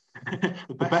 the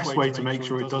best way to make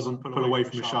sure it doesn't pull away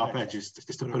from the sharp edge is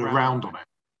to put a round on it.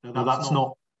 Now, that's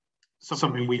not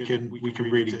something we can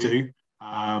really do,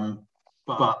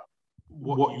 but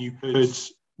what you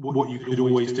could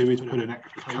always do is put an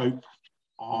extra coat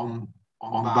on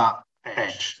that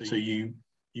edge, so you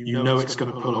know it's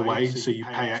going to pull away, so you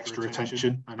pay extra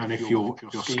attention. And if your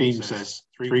scheme says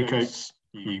 3 coats,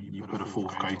 you put a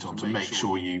 4th coat on to make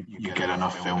sure you get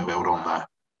enough film build on there.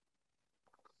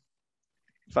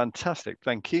 Fantastic,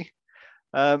 thank you.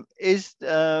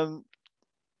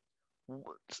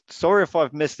 Sorry if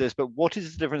I've missed this, but what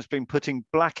is the difference between putting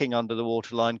blacking under the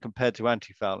waterline compared to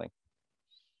anti-fouling?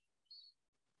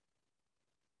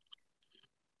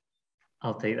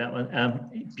 I'll take that one.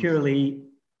 Purely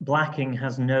blacking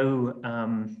has no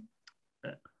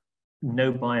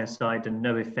biocide and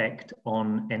no effect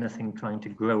on anything trying to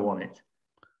grow on it.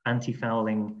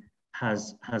 Anti-fouling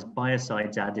has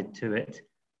biocides added to it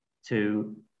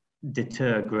to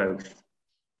deter growth,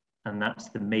 and that's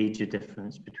the major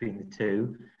difference between the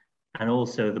two. And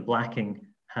also the blacking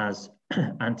has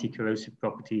anti-corrosive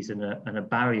properties and a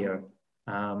barrier.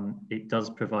 It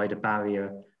does provide a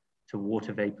barrier to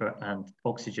water vapor and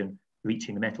oxygen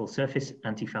reaching the metal surface.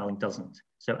 Anti-fouling doesn't.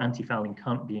 So anti-fouling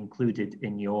can't be included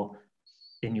in your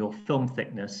film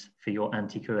thickness for your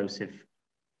anti-corrosive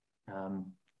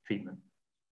treatment.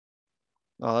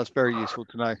 Oh, that's very useful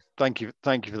to know. Thank you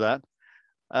for that.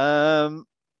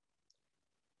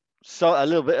 So a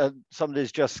little bit,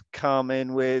 somebody's just come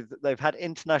in with, they've had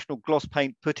international gloss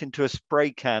paint put into a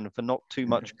spray can for not too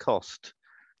much cost.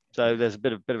 So there's a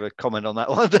bit of a comment on that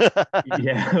one.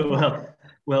 Yeah,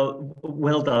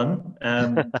 well done.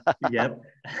 Yeah.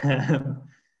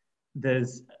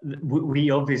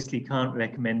 We obviously can't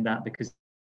recommend that because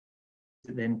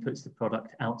it then puts the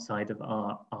product outside of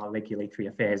our regulatory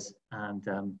affairs and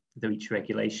the REACH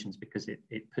regulations, because it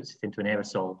puts it into an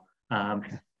aerosol.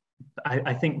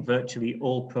 I think virtually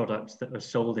all products that are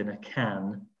sold in a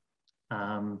can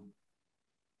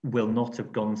will not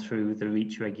have gone through the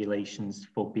REACH regulations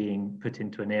for being put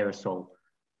into an aerosol.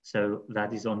 So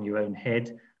that is on your own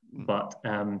head, but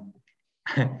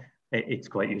it's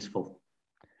quite useful.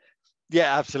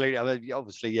 Yeah, absolutely. I mean,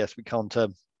 obviously, yes, we can't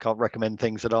recommend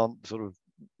things that aren't sort of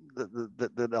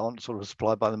that aren't sort of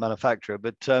supplied by the manufacturer.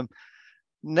 But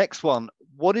next one,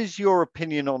 what is your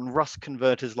opinion on rust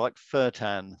converters like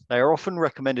Furtan? They are often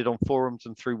recommended on forums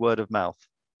and through word of mouth.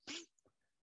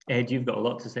 Ed, you've got a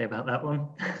lot to say about that one.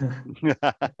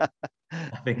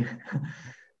 I think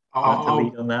I'll the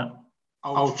lead on that.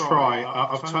 I'll try.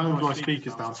 I've turned my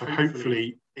speakers down, so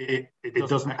hopefully it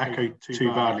doesn't echo too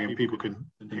badly and people can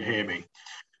hear me.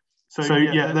 So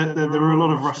yeah, there are a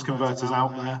lot of rust converters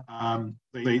out there.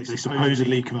 They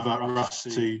supposedly convert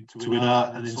rust to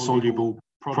inert and insoluble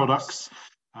products.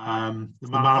 The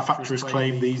manufacturers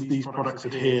claim these products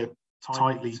adhere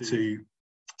tightly to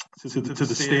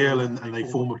the steel and they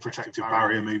form a protective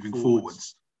barrier moving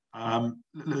forwards.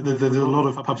 There's a lot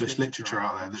of published literature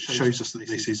out there that shows us that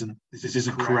this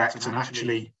isn't correct, and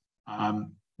actually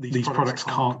these products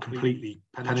can't completely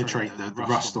penetrate the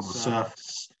rust on the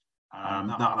surface.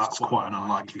 That's quite an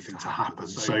unlikely thing to happen.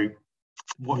 So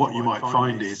what you might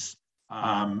find is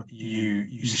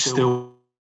you still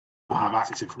have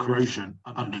active corrosion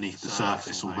underneath the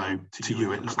surface, although to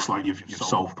you it looks like you've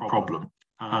solved the problem.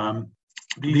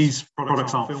 These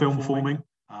products aren't film forming.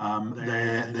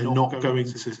 They're not going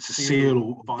to seal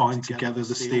or bind together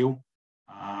the steel.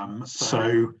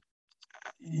 So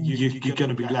you're going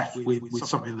to be left with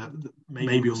something that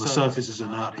maybe on the surface is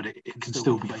inert, but it can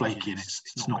still be flaky and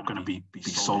it's not going to be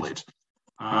solid.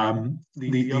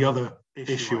 The other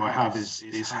issue I have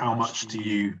is how much do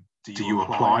you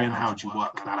apply and how do you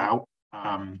work that out?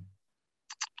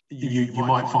 You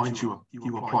might find you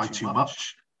apply too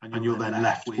much and you're then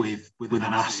left with an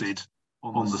acid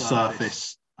on the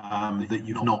surface that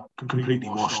you've not completely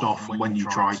washed off. When you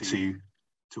try to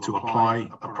apply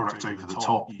a product over the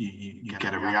top, you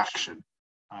get a reaction.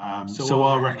 So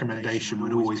our recommendation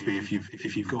would always be, if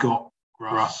you've got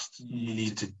rust, you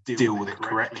need to deal with it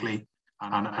correctly,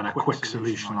 and a quick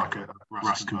solution like a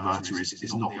rust converter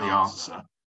is not the answer.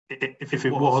 If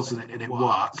it was and it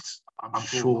worked, I'm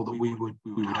sure that we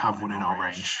would have one in our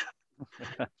range.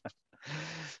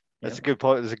 That's a good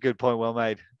point. That's a good point. Well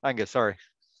made. Angus, sorry.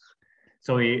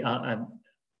 Sorry, no,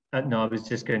 I was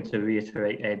just going to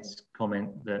reiterate Ed's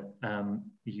comment that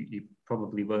you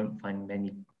probably won't find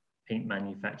many paint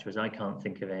manufacturers. I can't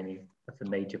think of any of the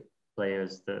major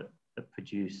players that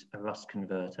produce a rust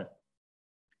converter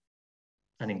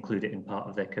and include it in part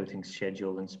of their coating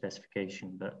schedule and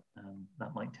specification, but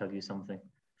that might tell you something.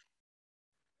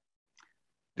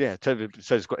 Yeah, totally. It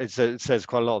says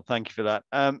quite a lot. Thank you for that.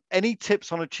 Any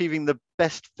tips on achieving the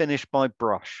best finish by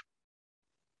brush?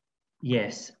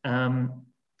 Yes,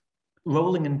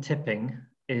 rolling and tipping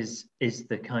is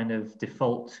the kind of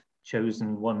default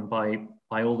chosen one by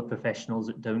all the professionals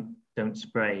that don't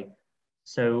spray.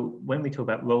 So when we talk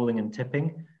about rolling and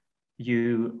tipping,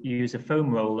 you use a foam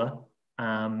roller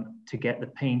to get the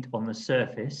paint on the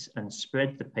surface and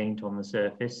spread the paint on the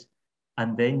surface,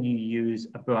 and then you use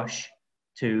a brush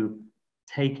to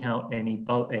take out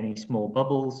any small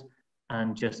bubbles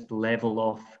and just level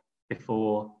off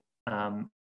before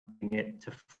it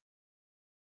to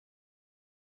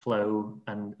flow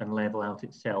and level out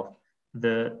itself.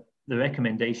 The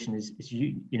recommendation is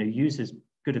use as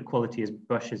good a quality as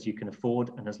brush as you can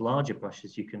afford and as large a brush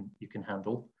as you can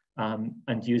handle,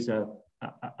 and use a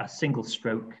single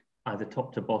stroke either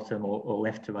top to bottom or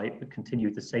left to right, but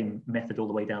continue the same method all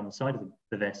the way down the side of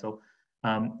the vessel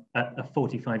at a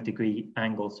 45-degree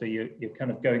angle. So you're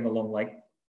kind of going along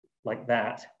like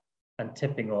that and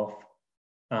tipping off,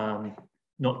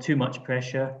 not too much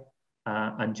pressure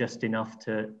and just enough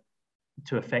to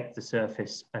affect the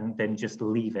surface, and then just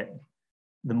leave it.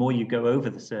 The more you go over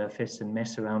the surface and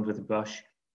mess around with the brush,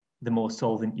 the more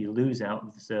solvent you lose out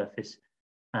of the surface,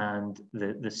 and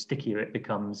the stickier it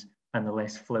becomes and the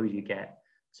less flow you get.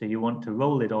 So you want to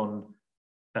roll it on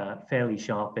fairly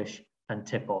sharpish, and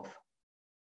tip off,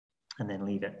 and then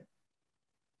leave it.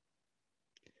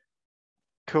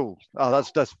 Cool. Oh,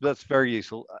 that's very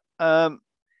useful.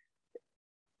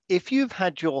 If you've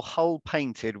had your hull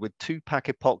painted with 2-pack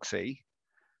epoxy,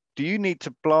 do you need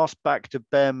to blast back to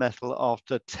bare metal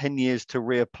after 10 years to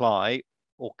reapply,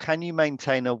 or can you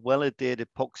maintain a well-adhered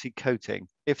epoxy coating?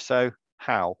 If so,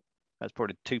 how? That's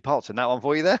probably 2 parts in that one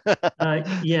for you there.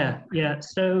 Yeah.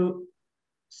 So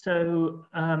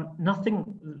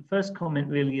nothing. First comment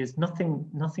really is nothing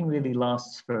really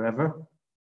lasts forever,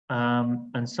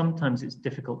 and sometimes it's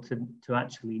difficult to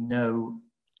actually know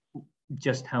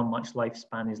just how much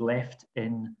lifespan is left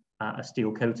in a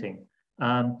steel coating.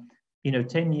 10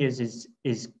 years is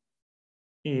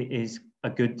a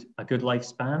good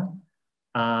lifespan.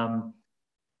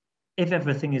 If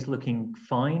everything is looking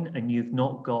fine and you've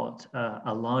not got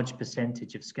a large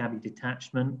percentage of scabby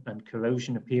detachment and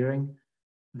corrosion appearing,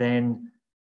 then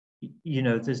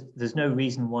there's no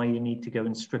reason why you need to go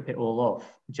and strip it all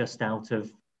off just out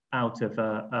of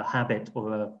a habit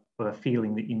or a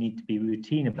feeling that you need to be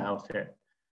routine about it.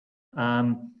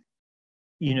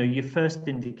 Your first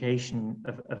indication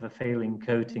of a failing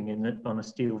coating on a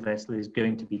steel vessel is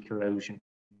going to be corrosion.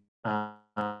 And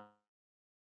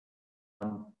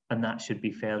that should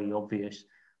be fairly obvious.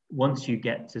 Once you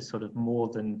get to sort of more,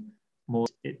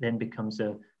 it then becomes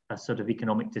a sort of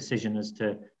economic decision as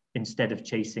to, instead of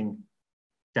chasing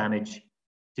damage,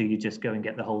 do you just go and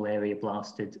get the whole area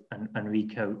blasted and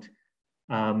recoat?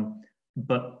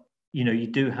 But you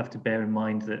do have to bear in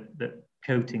mind that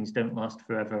coatings don't last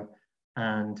forever,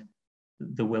 and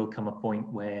there will come a point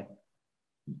where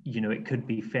it could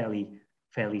be fairly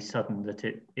sudden that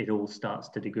it all starts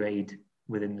to degrade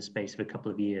within the space of a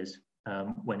couple of years,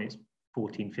 when it's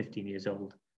 14, 15 years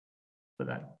old. But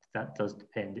that does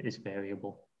depend. It is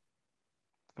variable.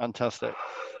 Fantastic.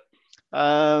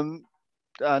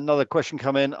 Another question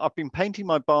come in. I've been painting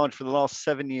my barge for the last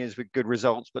 7 years with good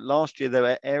results, but last year there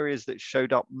were areas that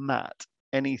showed up matte.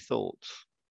 Any thoughts?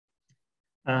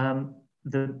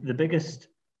 The biggest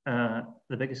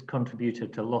contributor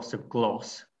to loss of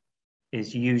gloss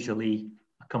is usually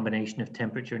a combination of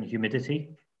temperature and humidity.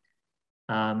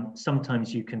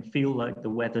 Sometimes you can feel like the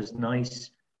weather's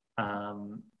nice,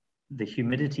 the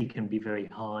humidity can be very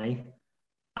high,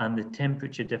 and the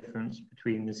temperature difference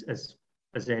between this,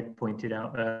 as Ed pointed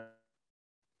out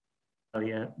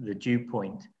earlier, the dew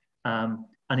point. And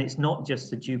it's not just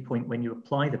the dew point when you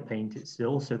apply the paint, it's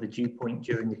also the dew point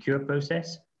during the cure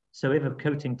process. So if a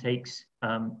coating takes,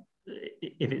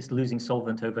 if it's losing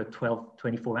solvent over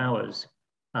 24 hours,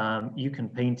 you can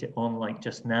paint it on like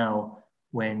just now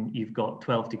when you've got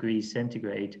 12 degrees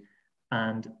centigrade.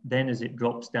 And then as it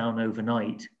drops down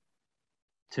overnight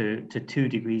to 2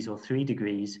 degrees or 3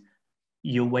 degrees,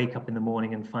 you'll wake up in the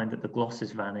morning and find that the gloss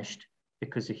has vanished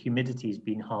because the humidity has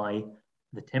been high,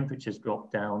 the temperature's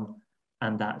dropped down,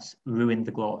 and that's ruined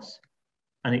the gloss.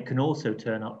 And it can also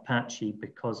turn up patchy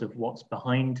because of what's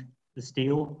behind the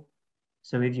steel.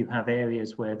 So if you have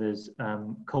areas where there's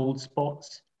cold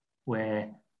spots, where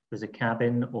there's a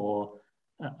cabin or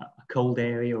a cold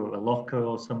area or a locker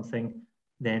or something,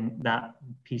 then that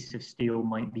piece of steel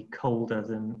might be colder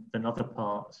than other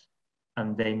parts.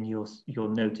 And then you're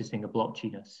noticing a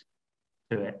blotchiness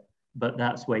to it. But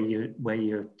that's where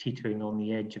you're teetering on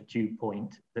the edge of dew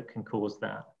point that can cause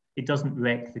that. It doesn't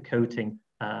wreck the coating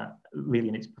really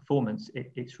in its performance.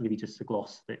 It's really just the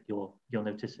gloss that you're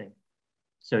noticing.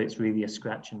 So it's really a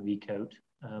scratch and recoat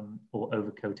or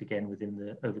overcoat again within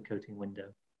the overcoating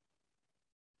window.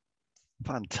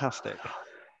 Fantastic.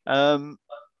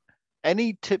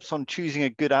 Any tips on choosing a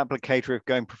good applicator if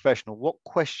going professional? What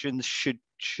questions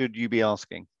should you be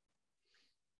asking?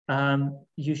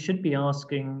 You should be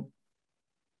asking,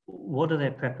 what are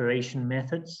their preparation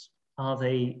methods? Are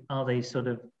they sort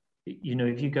of,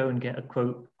 if you go and get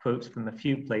quotes from a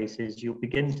few places, you'll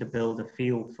begin to build a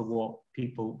feel for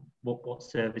what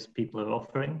service people are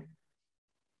offering.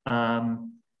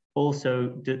 Also,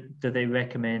 do they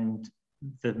recommend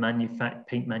the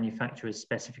paint manufacturer's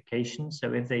specifications?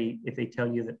 So if they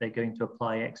tell you that they're going to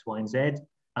apply X, Y, and Z,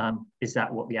 is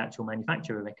that what the actual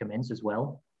manufacturer recommends as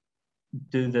well?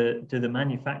 Do the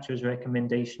manufacturer's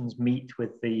recommendations meet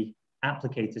with the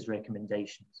applicator's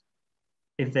recommendations?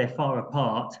 If they're far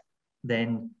apart,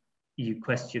 then you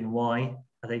question, why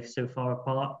are they so far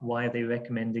apart? Why are they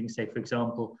recommending, say, for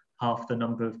example, half the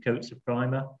number of coats of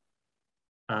primer?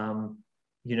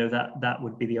 That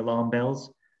would be the alarm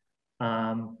bells.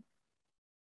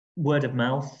 Word of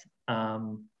mouth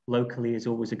locally is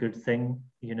always a good thing.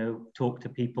 Talk to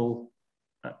people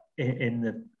in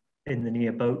the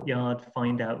near boat yard,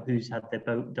 find out who's had their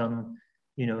boat done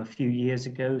you know, a few years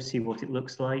ago, see what it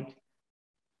looks like.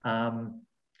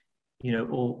 You know,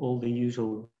 all the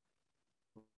usual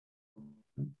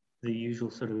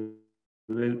sort of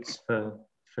routes for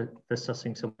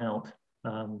sussing someone out,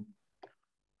 I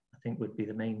think would be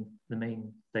the main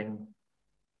thing.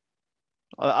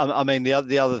 I mean, the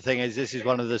other thing is, this is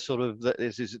one of the sort of,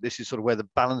 this is sort of where the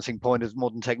balancing point of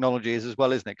modern technology is as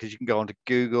well, isn't it? Because you can go onto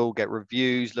Google, get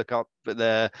reviews, look up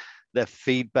their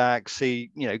feedback,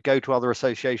 see, you know, go to other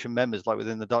association members, like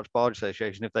within the Dutch Barge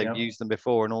Association, if they've used them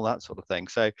before and all that sort of thing.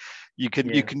 So you can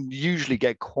usually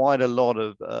get quite a lot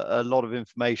of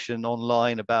information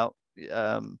online about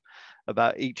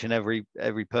each and every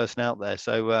person out there.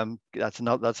 So that's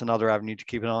another avenue to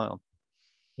keep an eye on.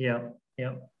 Yeah.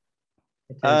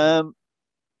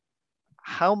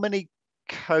 How many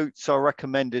coats are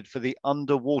recommended for the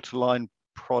underwater line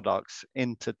products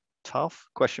into tough ?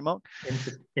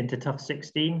 Into tough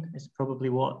 16 is probably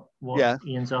what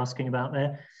Ian's asking about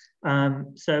there.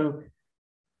 So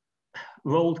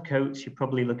rolled coats, you're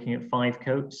probably looking at 5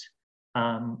 coats.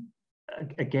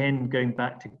 Again, going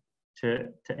back to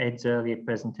Ed's earlier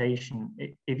presentation,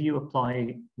 if you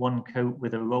apply 1 coat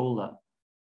with a roller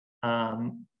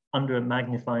under a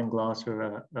magnifying glass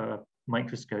or a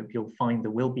microscope, you'll find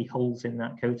there will be holes in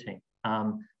that coating.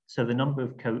 So the number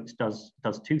of coats does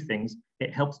 2 things.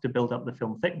 It helps to build up the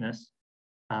film thickness,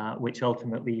 which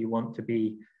ultimately you want to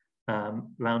be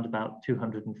around about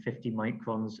 250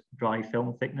 microns dry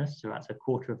film thickness. So that's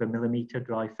 1/4 millimeter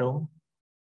dry film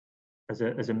as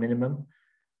a minimum.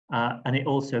 And it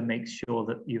also makes sure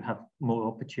that you have more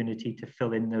opportunity to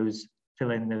fill in those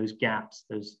gaps,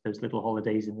 those little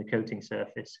holidays in the coating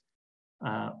surface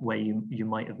where you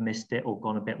might have missed it or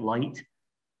gone a bit light.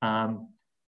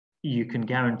 You can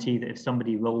guarantee that if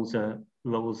somebody rolls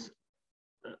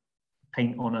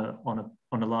paint on a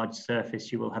large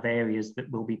surface, you will have areas that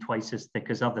will be twice as thick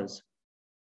as others.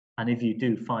 And if you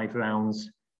do 5 rounds,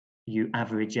 you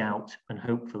average out, and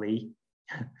hopefully,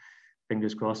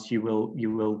 fingers crossed, you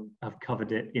will have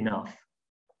covered it enough.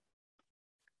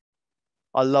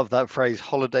 I love that phrase,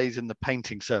 holidays in the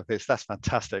painting surface. That's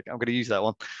fantastic. I'm going to use that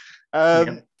one.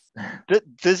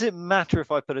 Does it matter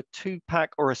if I put a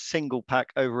 2-pack or a single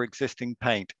pack over existing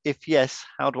paint? If yes,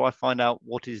 how do I find out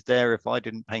what is there if I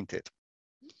didn't paint it?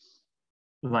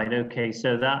 Right, okay,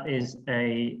 so that is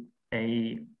a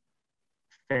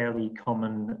fairly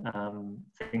common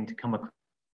thing to come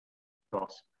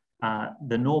across.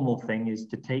 The normal thing is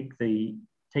to take the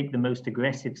most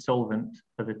aggressive solvent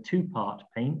for the 2-part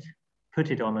paint,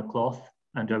 put it on a cloth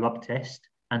and a rub test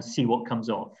and see what comes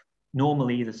off.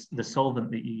 Normally, the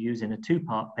solvent that you use in a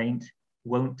 2-part paint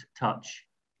won't touch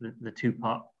the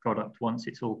 2-part product once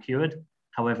it's all cured.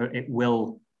 However, it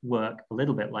will work a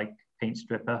little bit like paint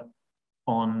stripper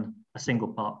on a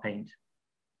single-part paint.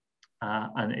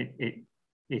 And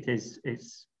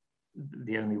it's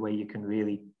the only way you can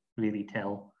really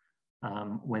tell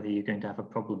whether you're going to have a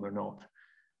problem or not.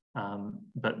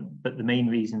 But the main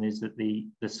reason is that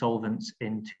the solvents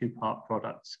in 2-part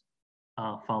products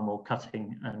are far more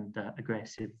cutting and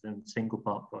aggressive than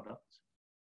single-part products.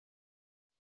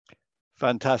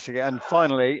 Fantastic. And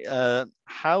finally,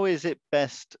 how is it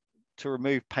best to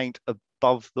remove paint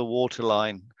above the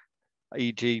waterline,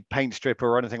 e.g. paint stripper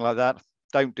or anything like that?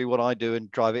 Don't do what I do and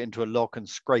drive it into a lock and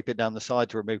scrape it down the side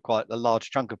to remove quite a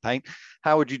large chunk of paint.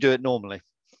 How would you do it normally?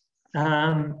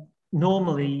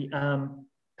 Normally,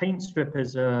 paint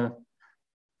strippers they're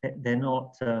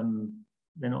not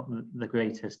the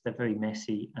greatest. They're very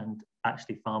messy and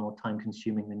actually far more time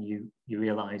consuming than you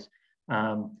realize.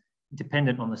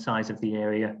 Dependent on the size of the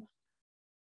area,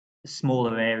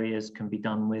 smaller areas can be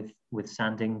done with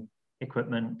sanding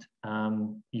equipment.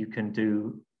 You can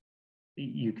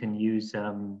use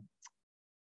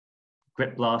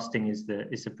grip blasting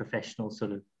is a professional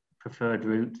sort of preferred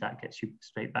route that gets you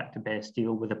straight back to bare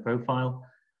steel with a profile,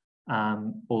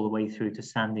 all the way through to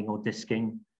sanding or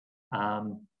disking.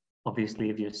 Obviously,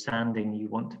 if you're sanding, you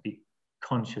want to be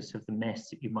conscious of the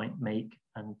mess that you might make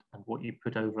and what you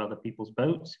put over other people's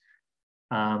boats.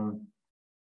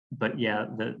 But yeah,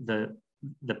 the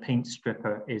paint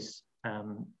stripper is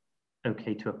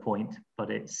okay to a point, but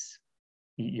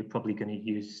you're probably going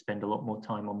to spend a lot more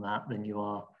time on that than you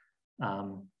are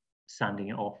sanding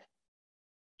it off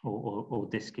or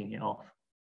disking it off.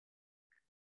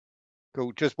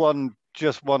 Cool. Just one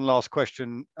last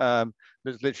question that's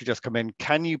literally just come in.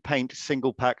 Can you paint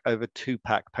single pack over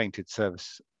 2-pack painted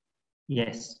surface?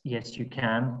 Yes, you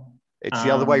can. It's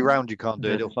the other way around you can't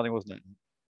do it or something, wasn't it?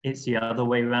 It's the other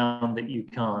way around that you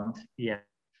can't, yeah.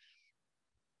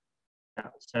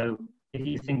 So if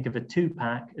you think of a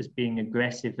 2-pack as being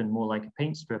aggressive and more like a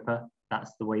paint stripper,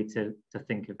 that's the way to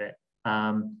think of it.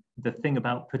 The thing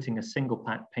about putting a single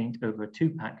pack paint over a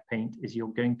 2-pack paint is you're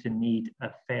going to need a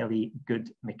fairly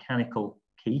good mechanical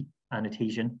key and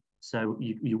adhesion. So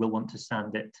you will want to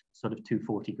sand it sort of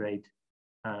 240 grade,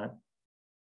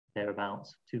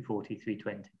 thereabouts, 240,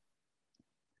 320.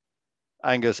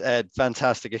 Angus, Ed,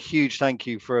 fantastic. A huge thank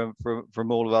you from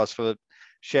all of us for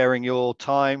sharing your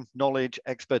time, knowledge,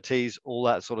 expertise, all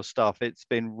that sort of stuff. It's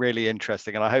been really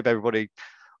interesting, and I hope everybody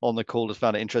on the call has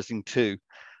found it interesting too.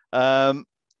 And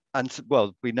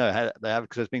well, we know how they have,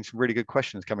 because there's been some really good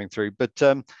questions coming through. But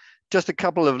just a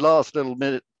couple of last little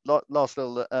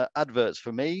adverts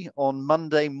for me. On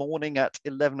Monday morning at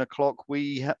 11 o'clock,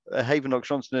 we Haven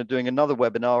Knox-Johnston are doing another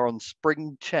webinar on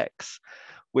spring checks,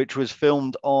 which was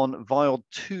filmed on Viol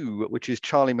 2, which is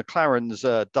Charlie McLaren's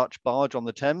Dutch barge on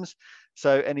the Thames.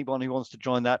 So anyone who wants to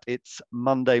join that, it's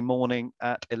Monday morning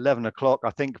at 11 o'clock.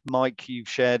 I think, Mike, you've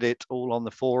shared it all on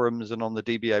the forums and on the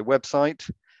DBA website.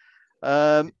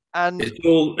 And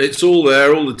it's all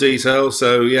there, all the details.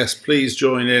 So yes, please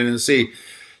join in and see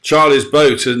Charlie's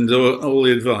boat and all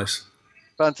the advice.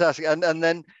 Fantastic. And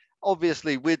then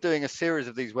obviously we're doing a series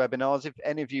of these webinars. If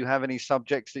any of you have any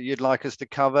subjects that you'd like us to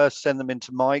cover, send them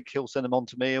into Mike. He'll send them on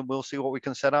to me, and we'll see what we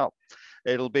can set up.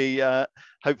 It'll be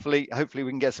hopefully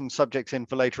we can get some subjects in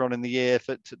for later on in the year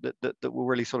that will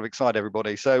really sort of excite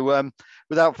everybody. So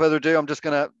without further ado, I'm just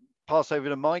going to pass over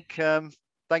to Mike.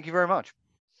 Thank you very much.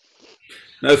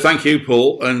 No, thank you,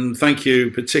 Paul, and thank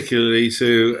you particularly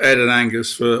to Ed and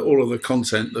Angus for all of the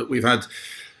content that we've had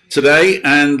today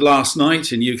and last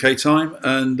night in UK time.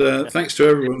 And thanks to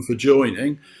everyone for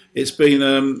joining. It's been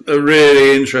a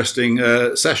really interesting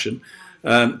session.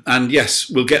 And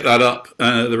yes, we'll get that up,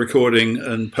 the recording,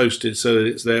 and posted so that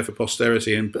it's there for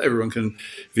posterity and everyone can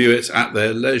view it at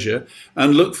their leisure,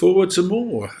 and look forward to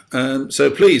more. So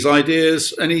please,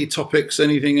 ideas, any topics,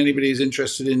 anything anybody's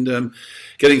interested in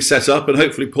getting set up, and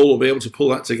hopefully Paul will be able to pull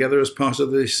that together as part of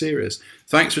this series.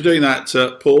 Thanks for doing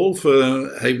that, Paul,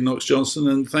 for Haven Knox-Johnston,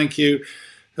 and thank you,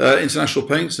 International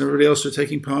Paints and everybody else for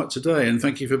taking part today, and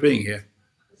thank you for being here.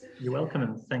 You're welcome,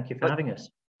 and thank you for having us.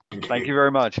 Thank you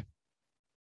very much.